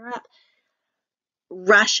part of Europe.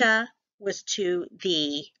 Russia was to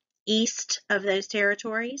the east of those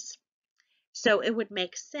territories. So it would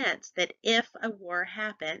make sense that if a war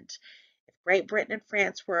happened, if Great Britain and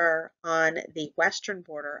France were on the western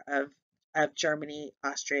border of Germany,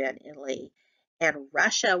 Austria, and Italy, and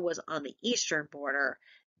Russia was on the eastern border,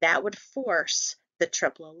 that would force the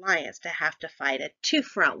Triple Alliance to have to fight a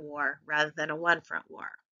two-front war rather than a one-front war.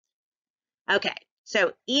 Okay,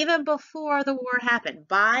 so even before the war happened,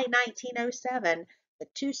 by 1907, the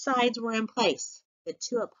two sides were in place. The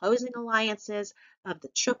two opposing alliances of the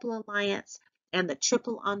Triple Alliance and the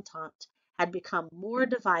Triple Entente had become more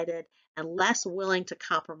divided and less willing to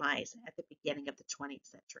compromise at the beginning of the 20th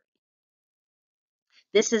century.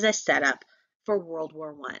 This is a setup for World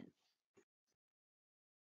War I.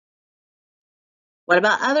 What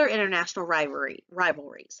about other international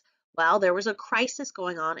rivalries? Well, there was a crisis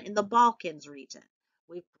going on in the Balkans region.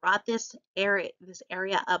 We've brought this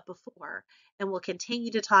area up before, and we'll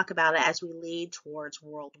continue to talk about it as we lead towards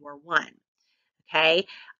World War I. Okay,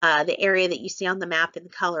 the area that you see on the map in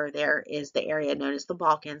color there is the area known as the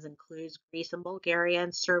Balkans, includes Greece and Bulgaria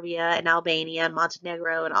and Serbia and Albania and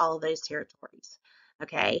Montenegro and all of those territories.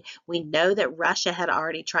 Okay, we know that Russia had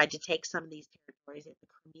already tried to take some of these territories in the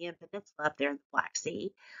Crimean Peninsula up there in the Black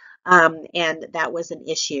Sea, and that was an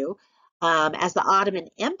issue. As the Ottoman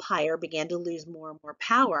Empire began to lose more and more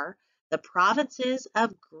power, the provinces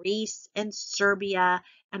of Greece and Serbia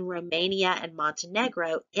and Romania and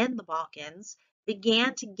Montenegro in the Balkans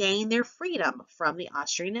began to gain their freedom from the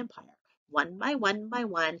Austrian Empire. One by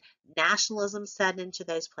one, nationalism set into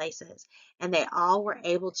those places, and they all were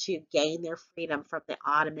able to gain their freedom from the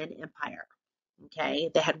Ottoman Empire. Okay,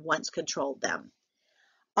 they had once controlled them.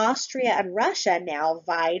 Austria and Russia now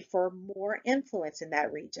vied for more influence in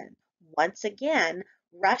that region. Once again,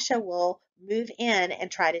 Russia will move in and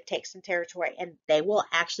try to take some territory, and they will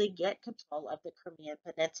actually get control of the Crimean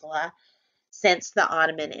Peninsula since the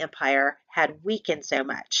Ottoman Empire had weakened so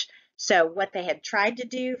much. So what they had tried to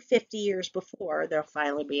do 50 years before, they'll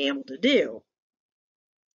finally be able to do.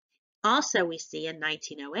 Also, we see in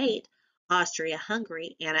 1908,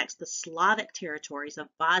 Austria-Hungary annexed the Slavic territories of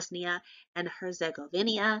Bosnia and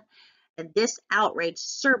Herzegovina, and this outraged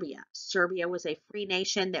Serbia. Serbia was a free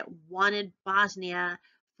nation that wanted Bosnia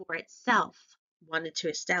for itself, wanted to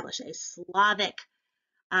establish a Slavic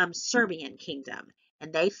Serbian kingdom,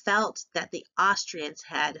 and they felt that the Austrians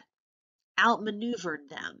had outmaneuvered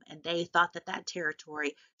them, and they thought that that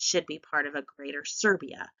territory should be part of a greater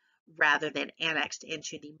Serbia rather than annexed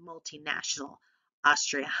into the multinational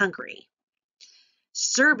Austria-Hungary.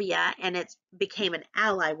 Serbia and it became an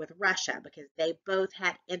ally with Russia because they both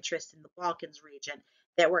had interests in the Balkans region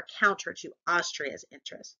that were counter to Austria's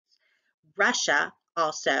interests. Russia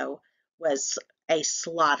also was a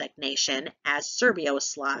Slavic nation, as Serbia was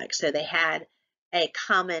Slavic, so they had a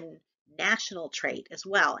common national trait as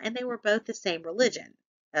well, and they were both the same religion,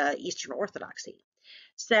 Eastern Orthodoxy.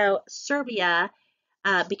 So Serbia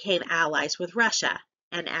became allies with Russia.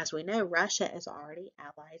 And as we know, Russia is already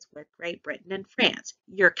allies with Great Britain and France.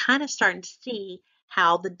 You're kind of starting to see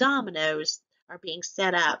how the dominoes are being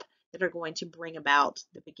set up that are going to bring about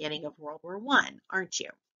the beginning of World War I, aren't you?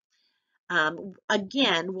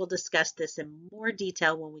 Again, we'll discuss this in more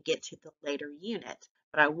detail when we get to the later unit,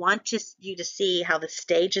 but I want you to see how the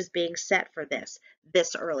stage is being set for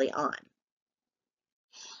this early on.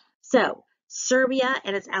 So, Serbia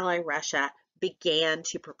and its ally Russia began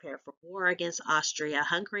to prepare for war against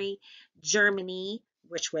Austria-Hungary. Germany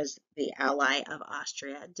which was the ally of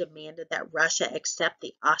Austria, demanded that Russia accept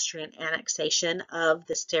the Austrian annexation of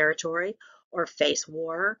this territory or face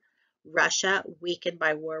war. Russia, weakened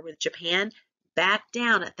by war with Japan, backed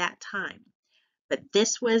down at that time. But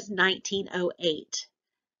this was 1908,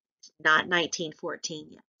 not 1914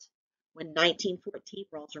 yet. When 1914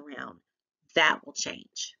 rolls around, that will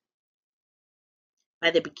change.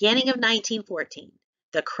 By the beginning of 1914,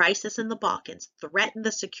 the crisis in the Balkans threatened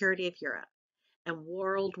the security of Europe, and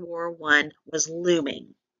World War I was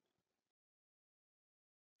looming.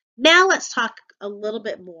 Now let's talk a little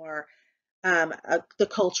bit more the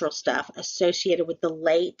cultural stuff associated with the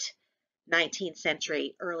late 19th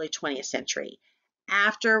century, early 20th century.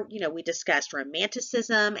 After, we discussed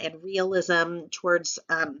Romanticism and realism towards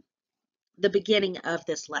the beginning of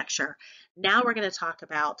this lecture. Now we're going to talk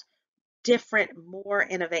about more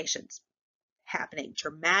innovations happening.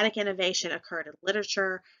 Dramatic innovation occurred in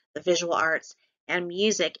literature, the visual arts, and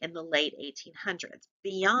music in the late 1800s,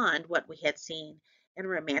 beyond what we had seen in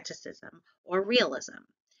Romanticism or realism.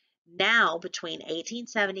 Now, between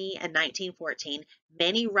 1870 and 1914,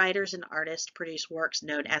 many writers and artists produced works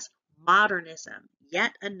known as modernism,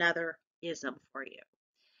 yet another ism for you.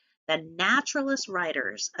 The naturalist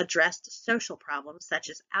writers addressed social problems such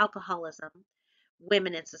as alcoholism,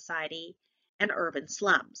 women in society, and urban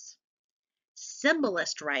slums.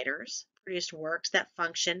 Symbolist writers produced works that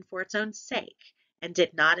functioned for its own sake and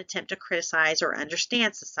did not attempt to criticize or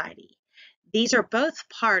understand society. These are both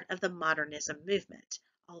part of the modernism movement,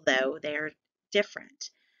 although they are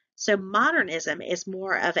different. So modernism is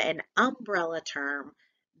more of an umbrella term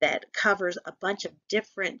that covers a bunch of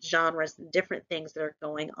different genres and different things that are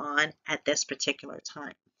going on at this particular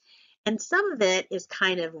time. And some of it is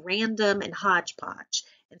kind of random and hodgepodge.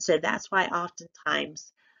 And so that's why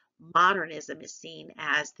oftentimes modernism is seen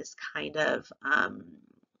as this kind of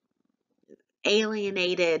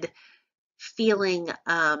alienated feeling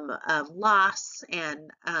of loss and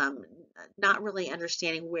not really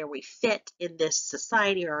understanding where we fit in this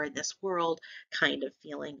society or in this world kind of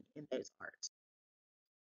feeling in those arts.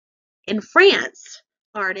 In France,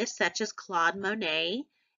 artists such as Claude Monet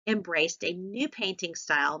embraced a new painting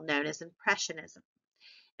style known as Impressionism.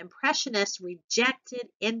 Impressionists rejected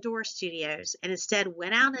indoor studios and instead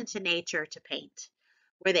went out into nature to paint,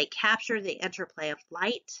 where they captured the interplay of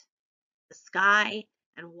light, the sky,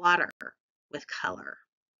 and water with color.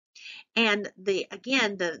 And the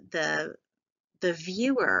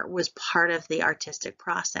viewer was part of the artistic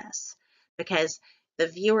process because the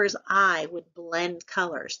viewer's eye would blend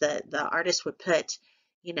colors. The artist would put,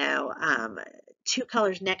 two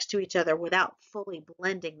colors next to each other without fully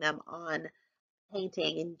blending them on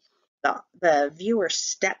painting, and the viewer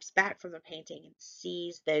steps back from the painting and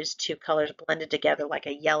sees those two colors blended together like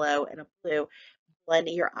a yellow and a blue.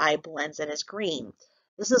 Your eye blends in as green.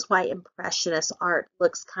 This is why Impressionist art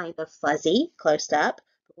looks kind of fuzzy close up,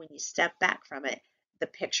 but when you step back from it, the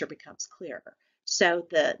picture becomes clearer. So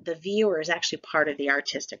the viewer is actually part of the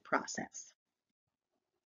artistic process.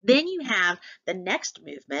 Then you have the next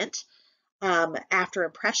movement after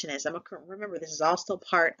Impressionism. Remember, this is all still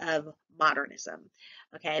part of modernism,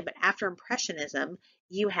 okay? But after Impressionism,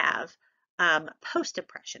 you have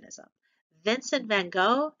Post-Impressionism. Vincent van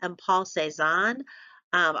Gogh and Paul Cézanne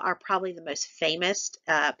are probably the most famous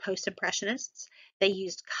Post-Impressionists. They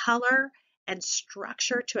used color and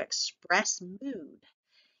structure to express mood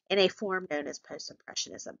in a form known as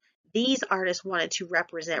Post-Impressionism. These artists wanted to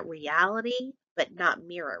represent reality, but not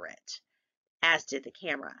mirror it, as did the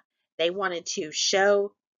camera. They wanted to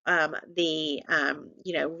show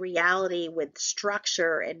reality with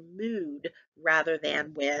structure and mood rather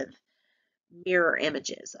than with mirror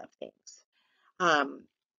images of things.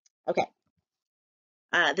 Okay.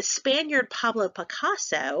 The Spaniard Pablo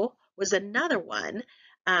Picasso was another one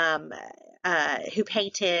who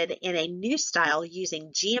painted in a new style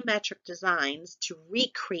using geometric designs to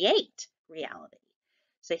recreate reality.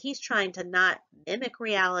 So he's trying to not mimic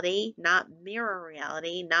reality, not mirror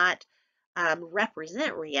reality, not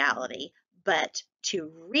represent reality, but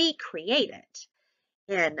to recreate it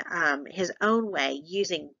in his own way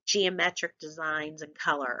using geometric designs and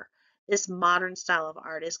color. This modern style of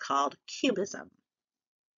art is called Cubism.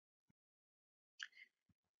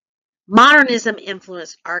 Modernism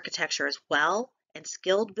influenced architecture as well, and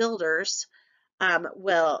skilled builders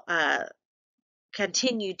will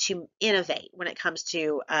continue to innovate when it comes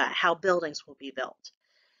to how buildings will be built.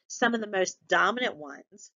 Some of the most dominant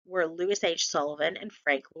ones were Louis H. Sullivan and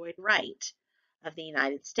Frank Lloyd Wright of the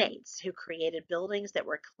United States, who created buildings that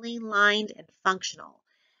were clean-lined and functional.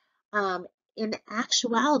 In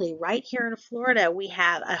actuality, right here in Florida, we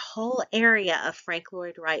have a whole area of Frank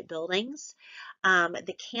Lloyd Wright buildings.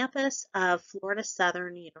 The campus of Florida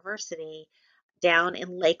Southern University down in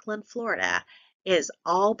Lakeland, Florida, is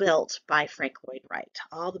all built by Frank Lloyd Wright.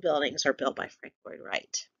 All the buildings are built by Frank Lloyd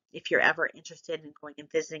Wright. If you're ever interested in going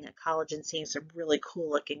and visiting a college and seeing some really cool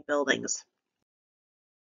looking buildings.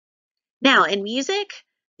 Now, in music,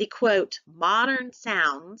 the quote, modern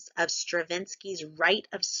sounds of Stravinsky's Rite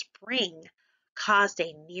of Spring caused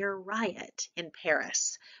a near riot in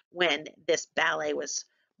Paris when this ballet was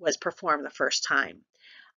performed the first time.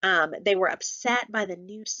 They were upset by the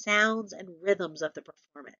new sounds and rhythms of the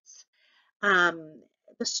performance. Um,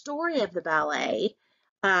 the story of the ballet,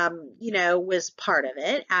 was part of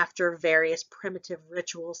it. After various primitive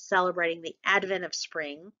rituals celebrating the advent of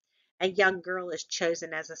spring, a young girl is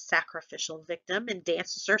chosen as a sacrificial victim and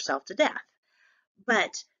dances herself to death.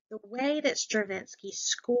 But the way that Stravinsky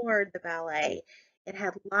scored the ballet, it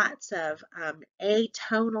had lots of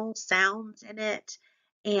atonal sounds in it,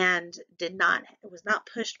 and it was not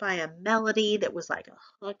pushed by a melody that was like a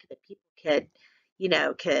hook that people could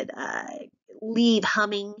leave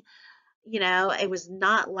humming. It was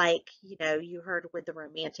not like, you heard with the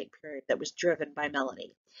Romantic period that was driven by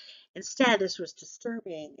melody. Instead, this was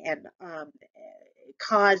disturbing and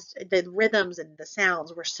caused the rhythms and the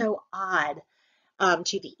sounds were so odd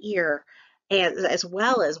to the ear, and as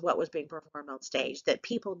well as what was being performed on stage, that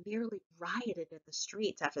people nearly rioted in the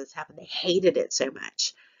streets after this happened. They hated it so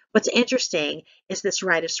much. What's interesting is this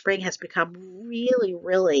Rite of Spring has become really,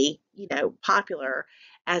 really, popular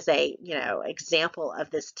as a, example of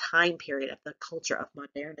this time period of the culture of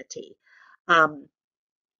modernity. Um,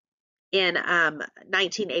 in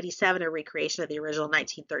 1987, a recreation of the original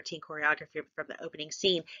 1913 choreography from the opening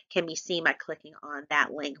scene can be seen by clicking on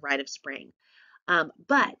that link, Rite of Spring.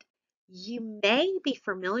 But you may be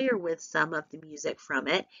familiar with some of the music from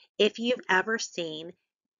it if you've ever seen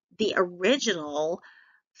the original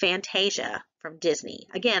Fantasia from Disney.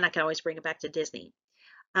 Again, I can always bring it back to Disney.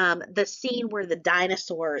 The scene where the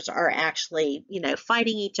dinosaurs are actually,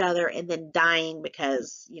 fighting each other and then dying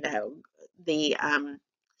because, the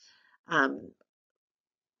um,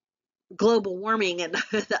 global warming and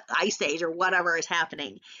the ice age or whatever is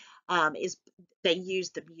happening, is they use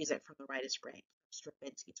the music from the Rite of Spring,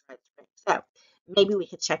 Stravinsky's Rite of Spring. So maybe we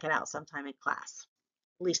could check it out sometime in class,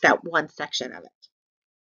 at least that one section of it.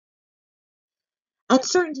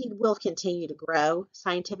 Uncertainty will continue to grow.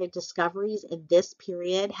 Scientific discoveries in this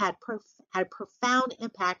period had a profound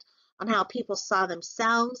impact on how people saw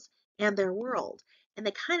themselves and their world. And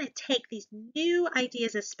they kind of take these new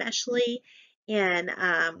ideas, especially in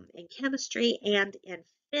chemistry and in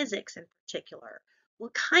physics in particular,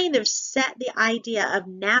 will kind of set the idea of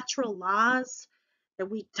natural laws that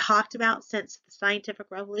we talked about since the scientific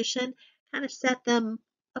revolution, kind of set them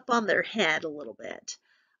up on their head a little bit.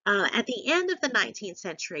 At the end of the 19th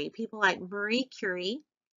century, people like Marie Curie,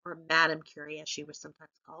 or Madame Curie as she was sometimes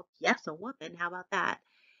called, yes, a woman, how about that,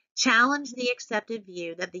 challenged the accepted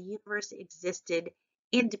view that the universe existed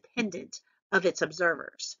independent of its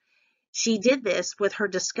observers. She did this with her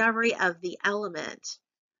discovery of the element,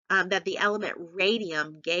 that the element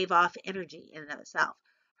radium gave off energy in and of itself.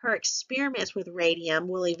 Her experiments with radium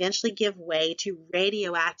will eventually give way to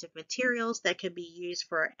radioactive materials that could be used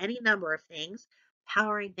for any number of things,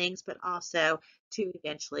 powering things, but also to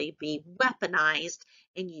eventually be weaponized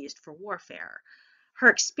and used for warfare. Her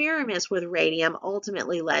experiments with radium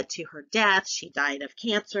ultimately led to her death. She died of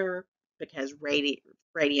cancer because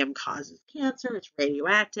radium causes cancer, it's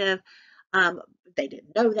radioactive. Um, they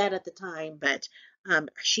didn't know that at the time, but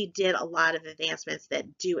she did a lot of advancements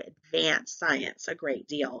that do advance science a great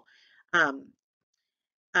deal. Um,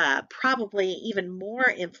 Probably even more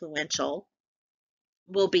influential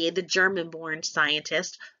will be the German-born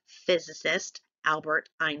scientist, physicist, Albert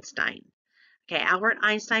Einstein. Okay, Albert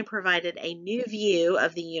Einstein provided a new view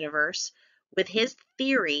of the universe with his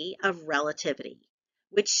theory of relativity,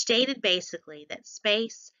 which stated basically that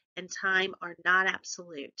space and time are not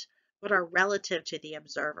absolute, but are relative to the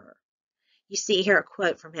observer. You see here a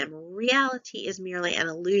quote from him: reality is merely an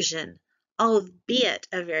illusion, albeit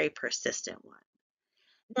a very persistent one.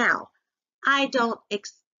 Now, I don't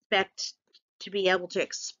expect to be able to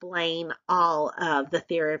explain all of the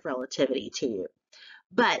theory of relativity to you,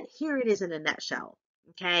 but here it is in a nutshell,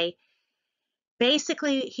 okay?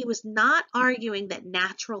 Basically, he was not arguing that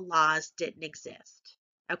natural laws didn't exist,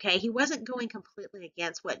 okay? He wasn't going completely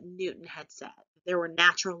against what Newton had said. There were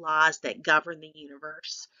natural laws that govern the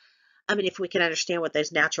universe. I mean, if we can understand what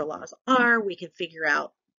those natural laws are, we can figure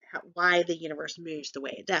out why the universe moves the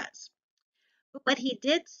way it does. But what he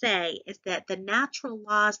did say is that the natural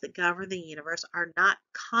laws that govern the universe are not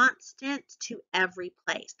constant to every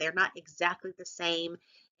place. They're not exactly the same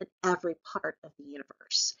in every part of the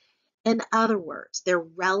universe. In other words, they're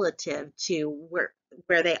relative to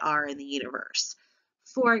where they are in the universe.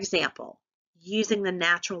 For example, using the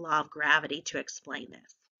natural law of gravity to explain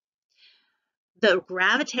this. The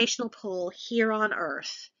gravitational pull here on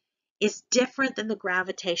Earth is different than the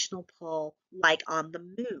gravitational pull like on the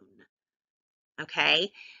moon.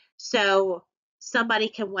 Okay, so somebody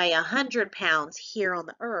can weigh 100 pounds here on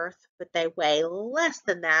the Earth, but they weigh less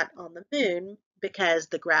than that on the moon because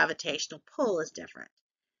the gravitational pull is different.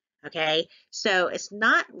 Okay, so it's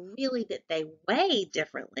not really that they weigh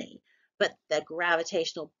differently, but the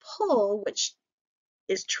gravitational pull, which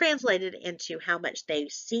is translated into how much they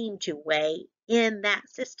seem to weigh in that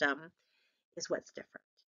system, is what's different.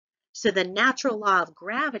 So the natural law of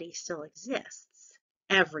gravity still exists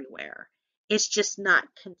everywhere. It's just not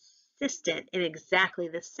consistent and exactly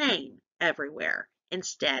the same everywhere.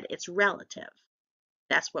 Instead, it's relative.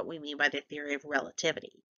 That's what we mean by the theory of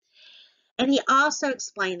relativity. And he also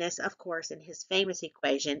explained this, of course, in his famous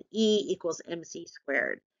equation, E equals mc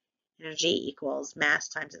squared. Energy equals mass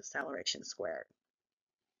times acceleration squared.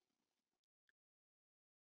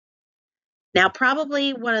 Now,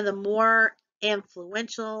 probably one of the more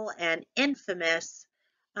influential and infamous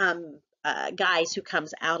guys who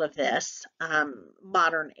comes out of this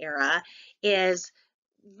modern era is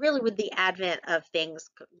really with the advent of things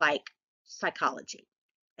like psychology.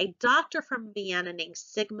 A doctor from Vienna named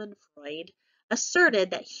Sigmund Freud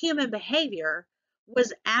asserted that human behavior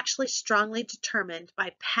was actually strongly determined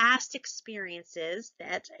by past experiences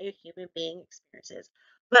that a human being experiences,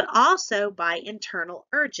 but also by internal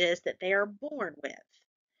urges that they are born with.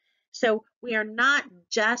 So we are not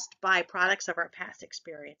just byproducts of our past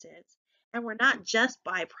experiences, and we're not just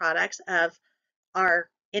byproducts of our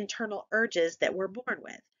internal urges that we're born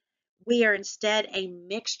with. We are instead a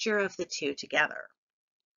mixture of the two together.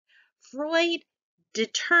 Freud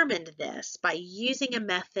determined this by using a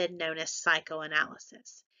method known as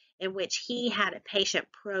psychoanalysis, in which he had a patient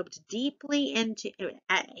probed deeply into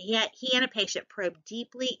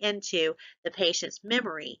the patient's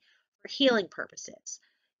memory for healing purposes,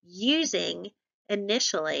 using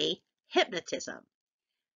initially hypnotism.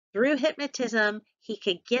 Through hypnotism, he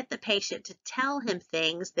could get the patient to tell him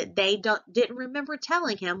things that they didn't remember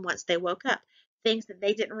telling him once they woke up, things that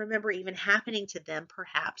they didn't remember even happening to them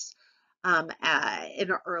perhaps in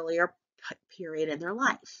an earlier period in their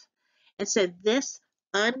life. And so this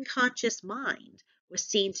unconscious mind was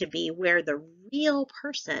seen to be where the real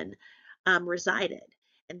person resided.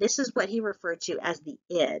 And this is what he referred to as the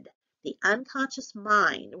id. The unconscious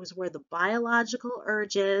mind was where the biological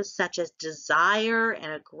urges, such as desire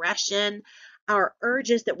and aggression, our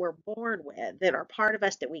urges that we're born with, that are part of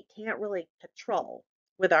us that we can't really control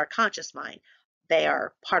with our conscious mind, they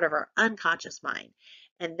are part of our unconscious mind,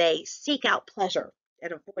 and they seek out pleasure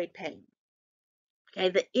and avoid pain. Okay,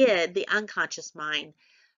 the id, the unconscious mind,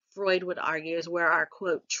 Freud would argue, is where our,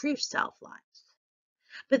 quote, true self lies.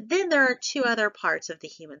 But then there are two other parts of the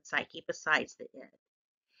human psyche besides the id.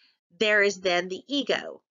 There is then the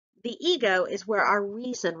ego. The ego is where our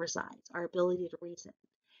reason resides, our ability to reason.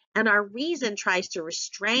 And our reason tries to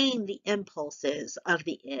restrain the impulses of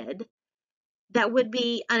the id that would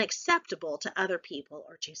be unacceptable to other people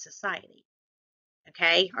or to society.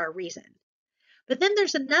 Okay, our reason. But then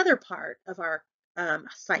there's another part of our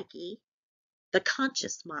psyche, the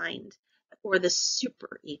conscious mind, or the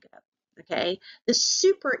superego. Okay, the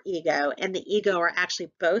superego and the ego are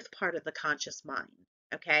actually both part of the conscious mind.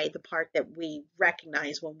 Okay, the part that we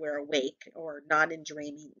recognize when we're awake or not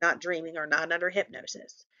dreaming or not under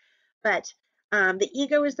hypnosis. But the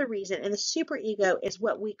ego is the reason, and the superego is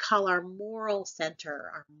what we call our moral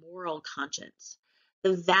center, our moral conscience.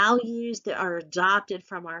 The values that are adopted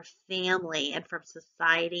from our family and from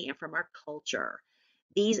society and from our culture.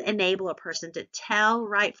 These enable a person to tell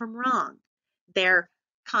right from wrong. Their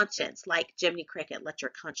conscience, like Jiminy Cricket, let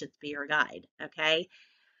your conscience be your guide. Okay.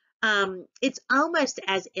 It's almost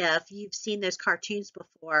as if you've seen those cartoons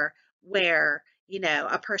before where,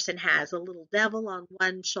 a person has a little devil on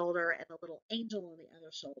one shoulder and a little angel on the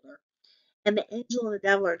other shoulder. And the angel and the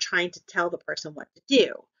devil are trying to tell the person what to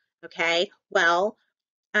do. Okay. Well,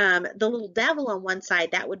 the little devil on one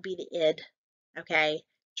side, that would be the id. Okay.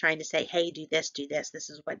 Trying to say, hey, do this, do this. This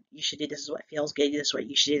is what you should do. This is what feels good. This is what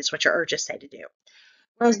you should do. This is what your urges say to do.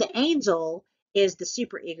 Whereas the angel is the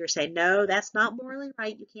superego saying, no, that's not morally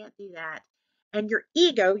right. You can't do that. And your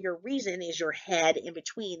ego, your reason, is your head in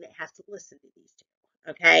between that has to listen to these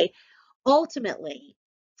two. Okay. Ultimately,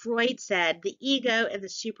 Freud said the ego and the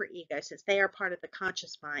superego, since they are part of the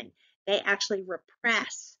conscious mind, they actually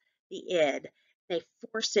repress the id. They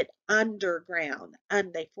force it underground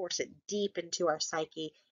and they force it deep into our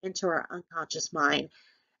psyche into our unconscious mind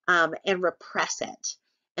and repress it.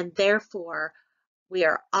 And therefore, we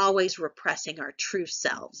are always repressing our true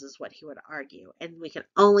selves, is what he would argue. And we can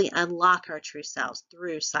only unlock our true selves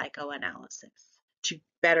through psychoanalysis to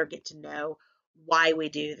better get to know why we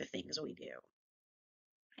do the things we do.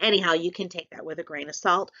 Anyhow, you can take that with a grain of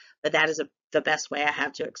salt, but that is the best way I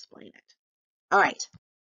have to explain it. All right.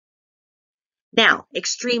 Now,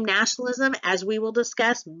 extreme nationalism, as we will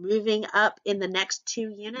discuss, moving up in the next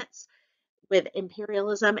 2 units with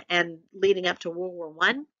imperialism and leading up to World War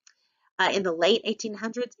I. In the late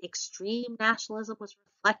 1800s, extreme nationalism was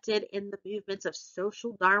reflected in the movements of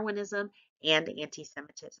social Darwinism and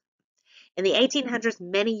anti-Semitism. In the 1800s,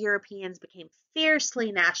 many Europeans became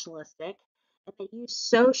fiercely nationalistic, and they used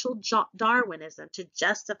social Darwinism to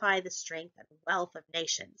justify the strength and wealth of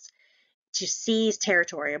nations to seize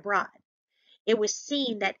territory abroad. It was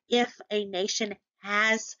seen that if a nation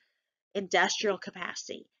has industrial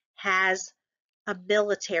capacity, has a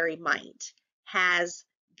military might, has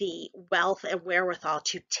the wealth and wherewithal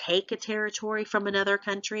to take a territory from another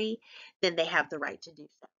country, then they have the right to do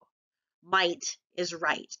so. Might is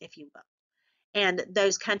right, if you will. And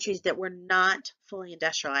those countries that were not fully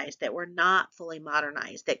industrialized, that were not fully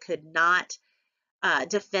modernized, that could not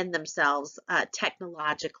defend themselves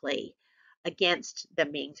technologically against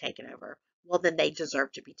them being taken over, well, then they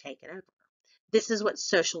deserve to be taken over. This is what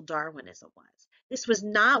social Darwinism was. This was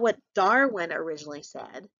not what Darwin originally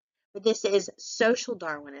said, but this is social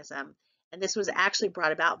Darwinism, and this was actually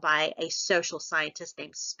brought about by a social scientist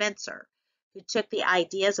named Spencer, who took the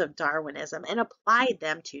ideas of Darwinism and applied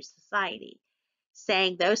them to society,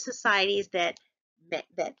 saying those societies that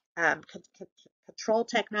control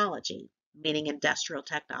technology, meaning industrial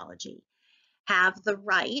technology, have the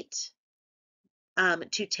right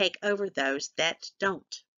to take over those that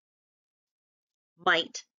don't.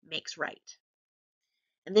 Might makes right.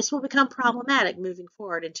 And this will become problematic moving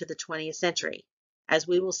forward into the 20th century, as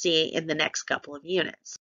we will see in the next couple of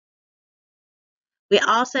units. We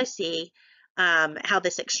also see how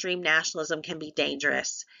this extreme nationalism can be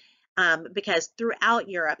dangerous because throughout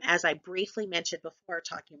Europe, as I briefly mentioned before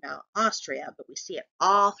talking about Austria, but we see it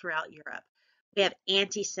all throughout Europe, we have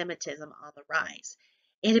anti-Semitism on the rise.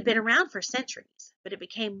 It had been around for centuries, but it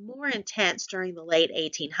became more intense during the late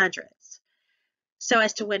 1800s. So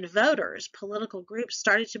as to win voters, political groups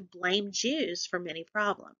started to blame Jews for many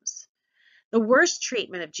problems. The worst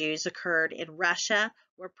treatment of Jews occurred in Russia,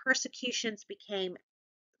 where persecutions became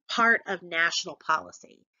part of national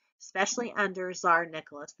policy, especially under Tsar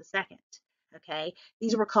Nicholas II. Okay,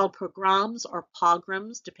 these were called pogroms or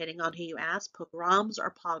pogroms, depending on who you ask, pogroms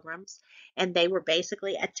or pogroms, and they were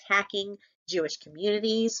basically attacking Jewish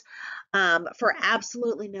communities for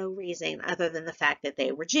absolutely no reason other than the fact that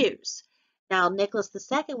they were Jews. Now, Nicholas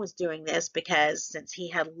II was doing this because since he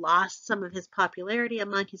had lost some of his popularity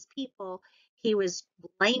among his people, he was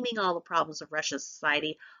blaming all the problems of Russian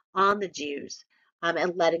society on the Jews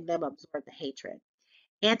and letting them absorb the hatred.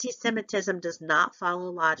 Anti-Semitism does not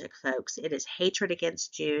follow logic, folks. It is hatred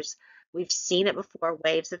against Jews. We've seen it before,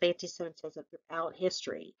 waves of anti-Semitism throughout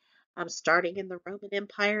history, starting in the Roman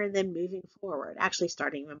Empire and then moving forward, actually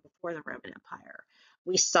starting even before the Roman Empire.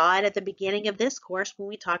 We saw it at the beginning of this course when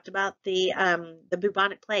we talked about the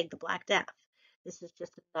bubonic plague, the Black Death. This is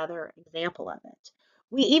just another example of it.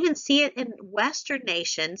 We even see it in Western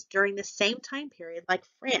nations during the same time period, like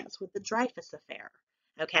France with the Dreyfus Affair.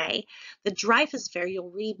 Okay, the Dreyfus Affair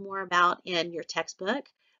you'll read more about in your textbook,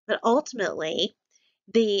 but ultimately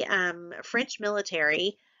the French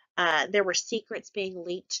military, there were secrets being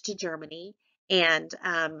leaked to Germany, and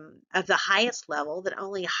of the highest level that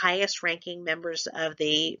only highest ranking members of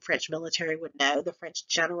the French military would know, the French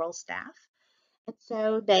general staff. And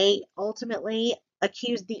so they ultimately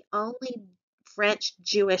accused the only French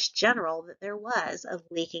Jewish general that there was of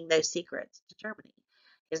leaking those secrets to Germany.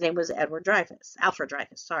 His name was Alfred Dreyfus,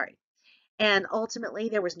 sorry. And ultimately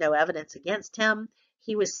there was no evidence against him.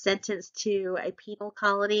 He was sentenced to a penal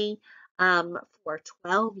colony for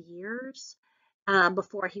 12 years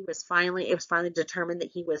before it was finally determined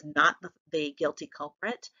that he was not the guilty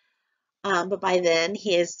culprit. But by then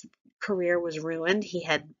his career was ruined. He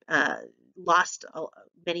had lost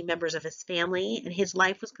many members of his family, and his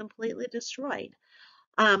life was completely destroyed.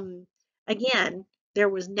 Again, there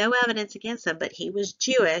was no evidence against him, but he was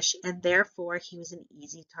Jewish, and therefore he was an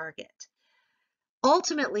easy target.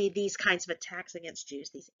 Ultimately, these kinds of attacks against Jews,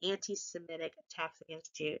 these anti-Semitic attacks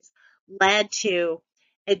against Jews, led to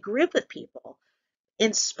a group of people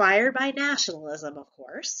inspired by nationalism, of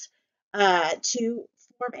course, to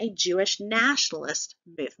form a Jewish nationalist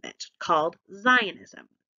movement called Zionism.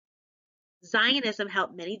 Zionism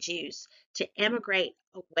helped many Jews to emigrate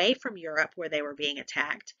away from Europe, where they were being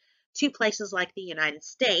attacked, to places like the United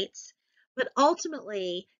States, but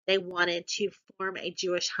ultimately they wanted to form a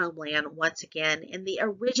Jewish homeland once again in the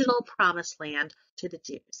original promised land to the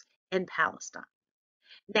Jews in Palestine.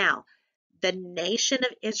 Now, the nation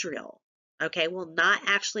of Israel, okay, will not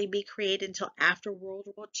actually be created until after World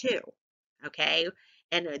War II, okay?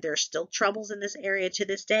 And there's still troubles in this area to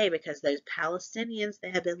this day because those Palestinians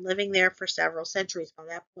that have been living there for several centuries by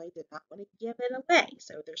that point did not want to give it away.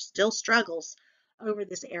 So there's still struggles over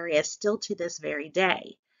this area still to this very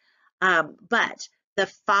day. But the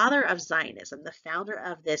father of Zionism, the founder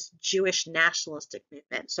of this Jewish nationalistic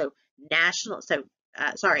movement,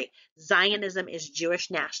 Zionism is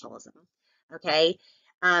Jewish nationalism. Okay,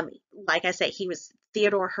 like I said, he was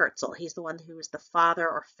Theodor Herzl. He's the one who was the father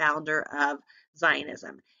or founder of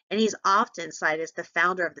Zionism, and he's often cited as the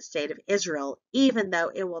founder of the state of Israel, even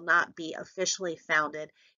though it will not be officially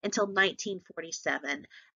founded until 1947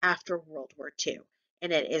 after World War II,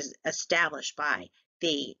 and it is established by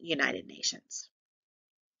the United Nations.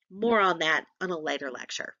 More on that on a later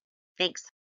lecture. Thanks.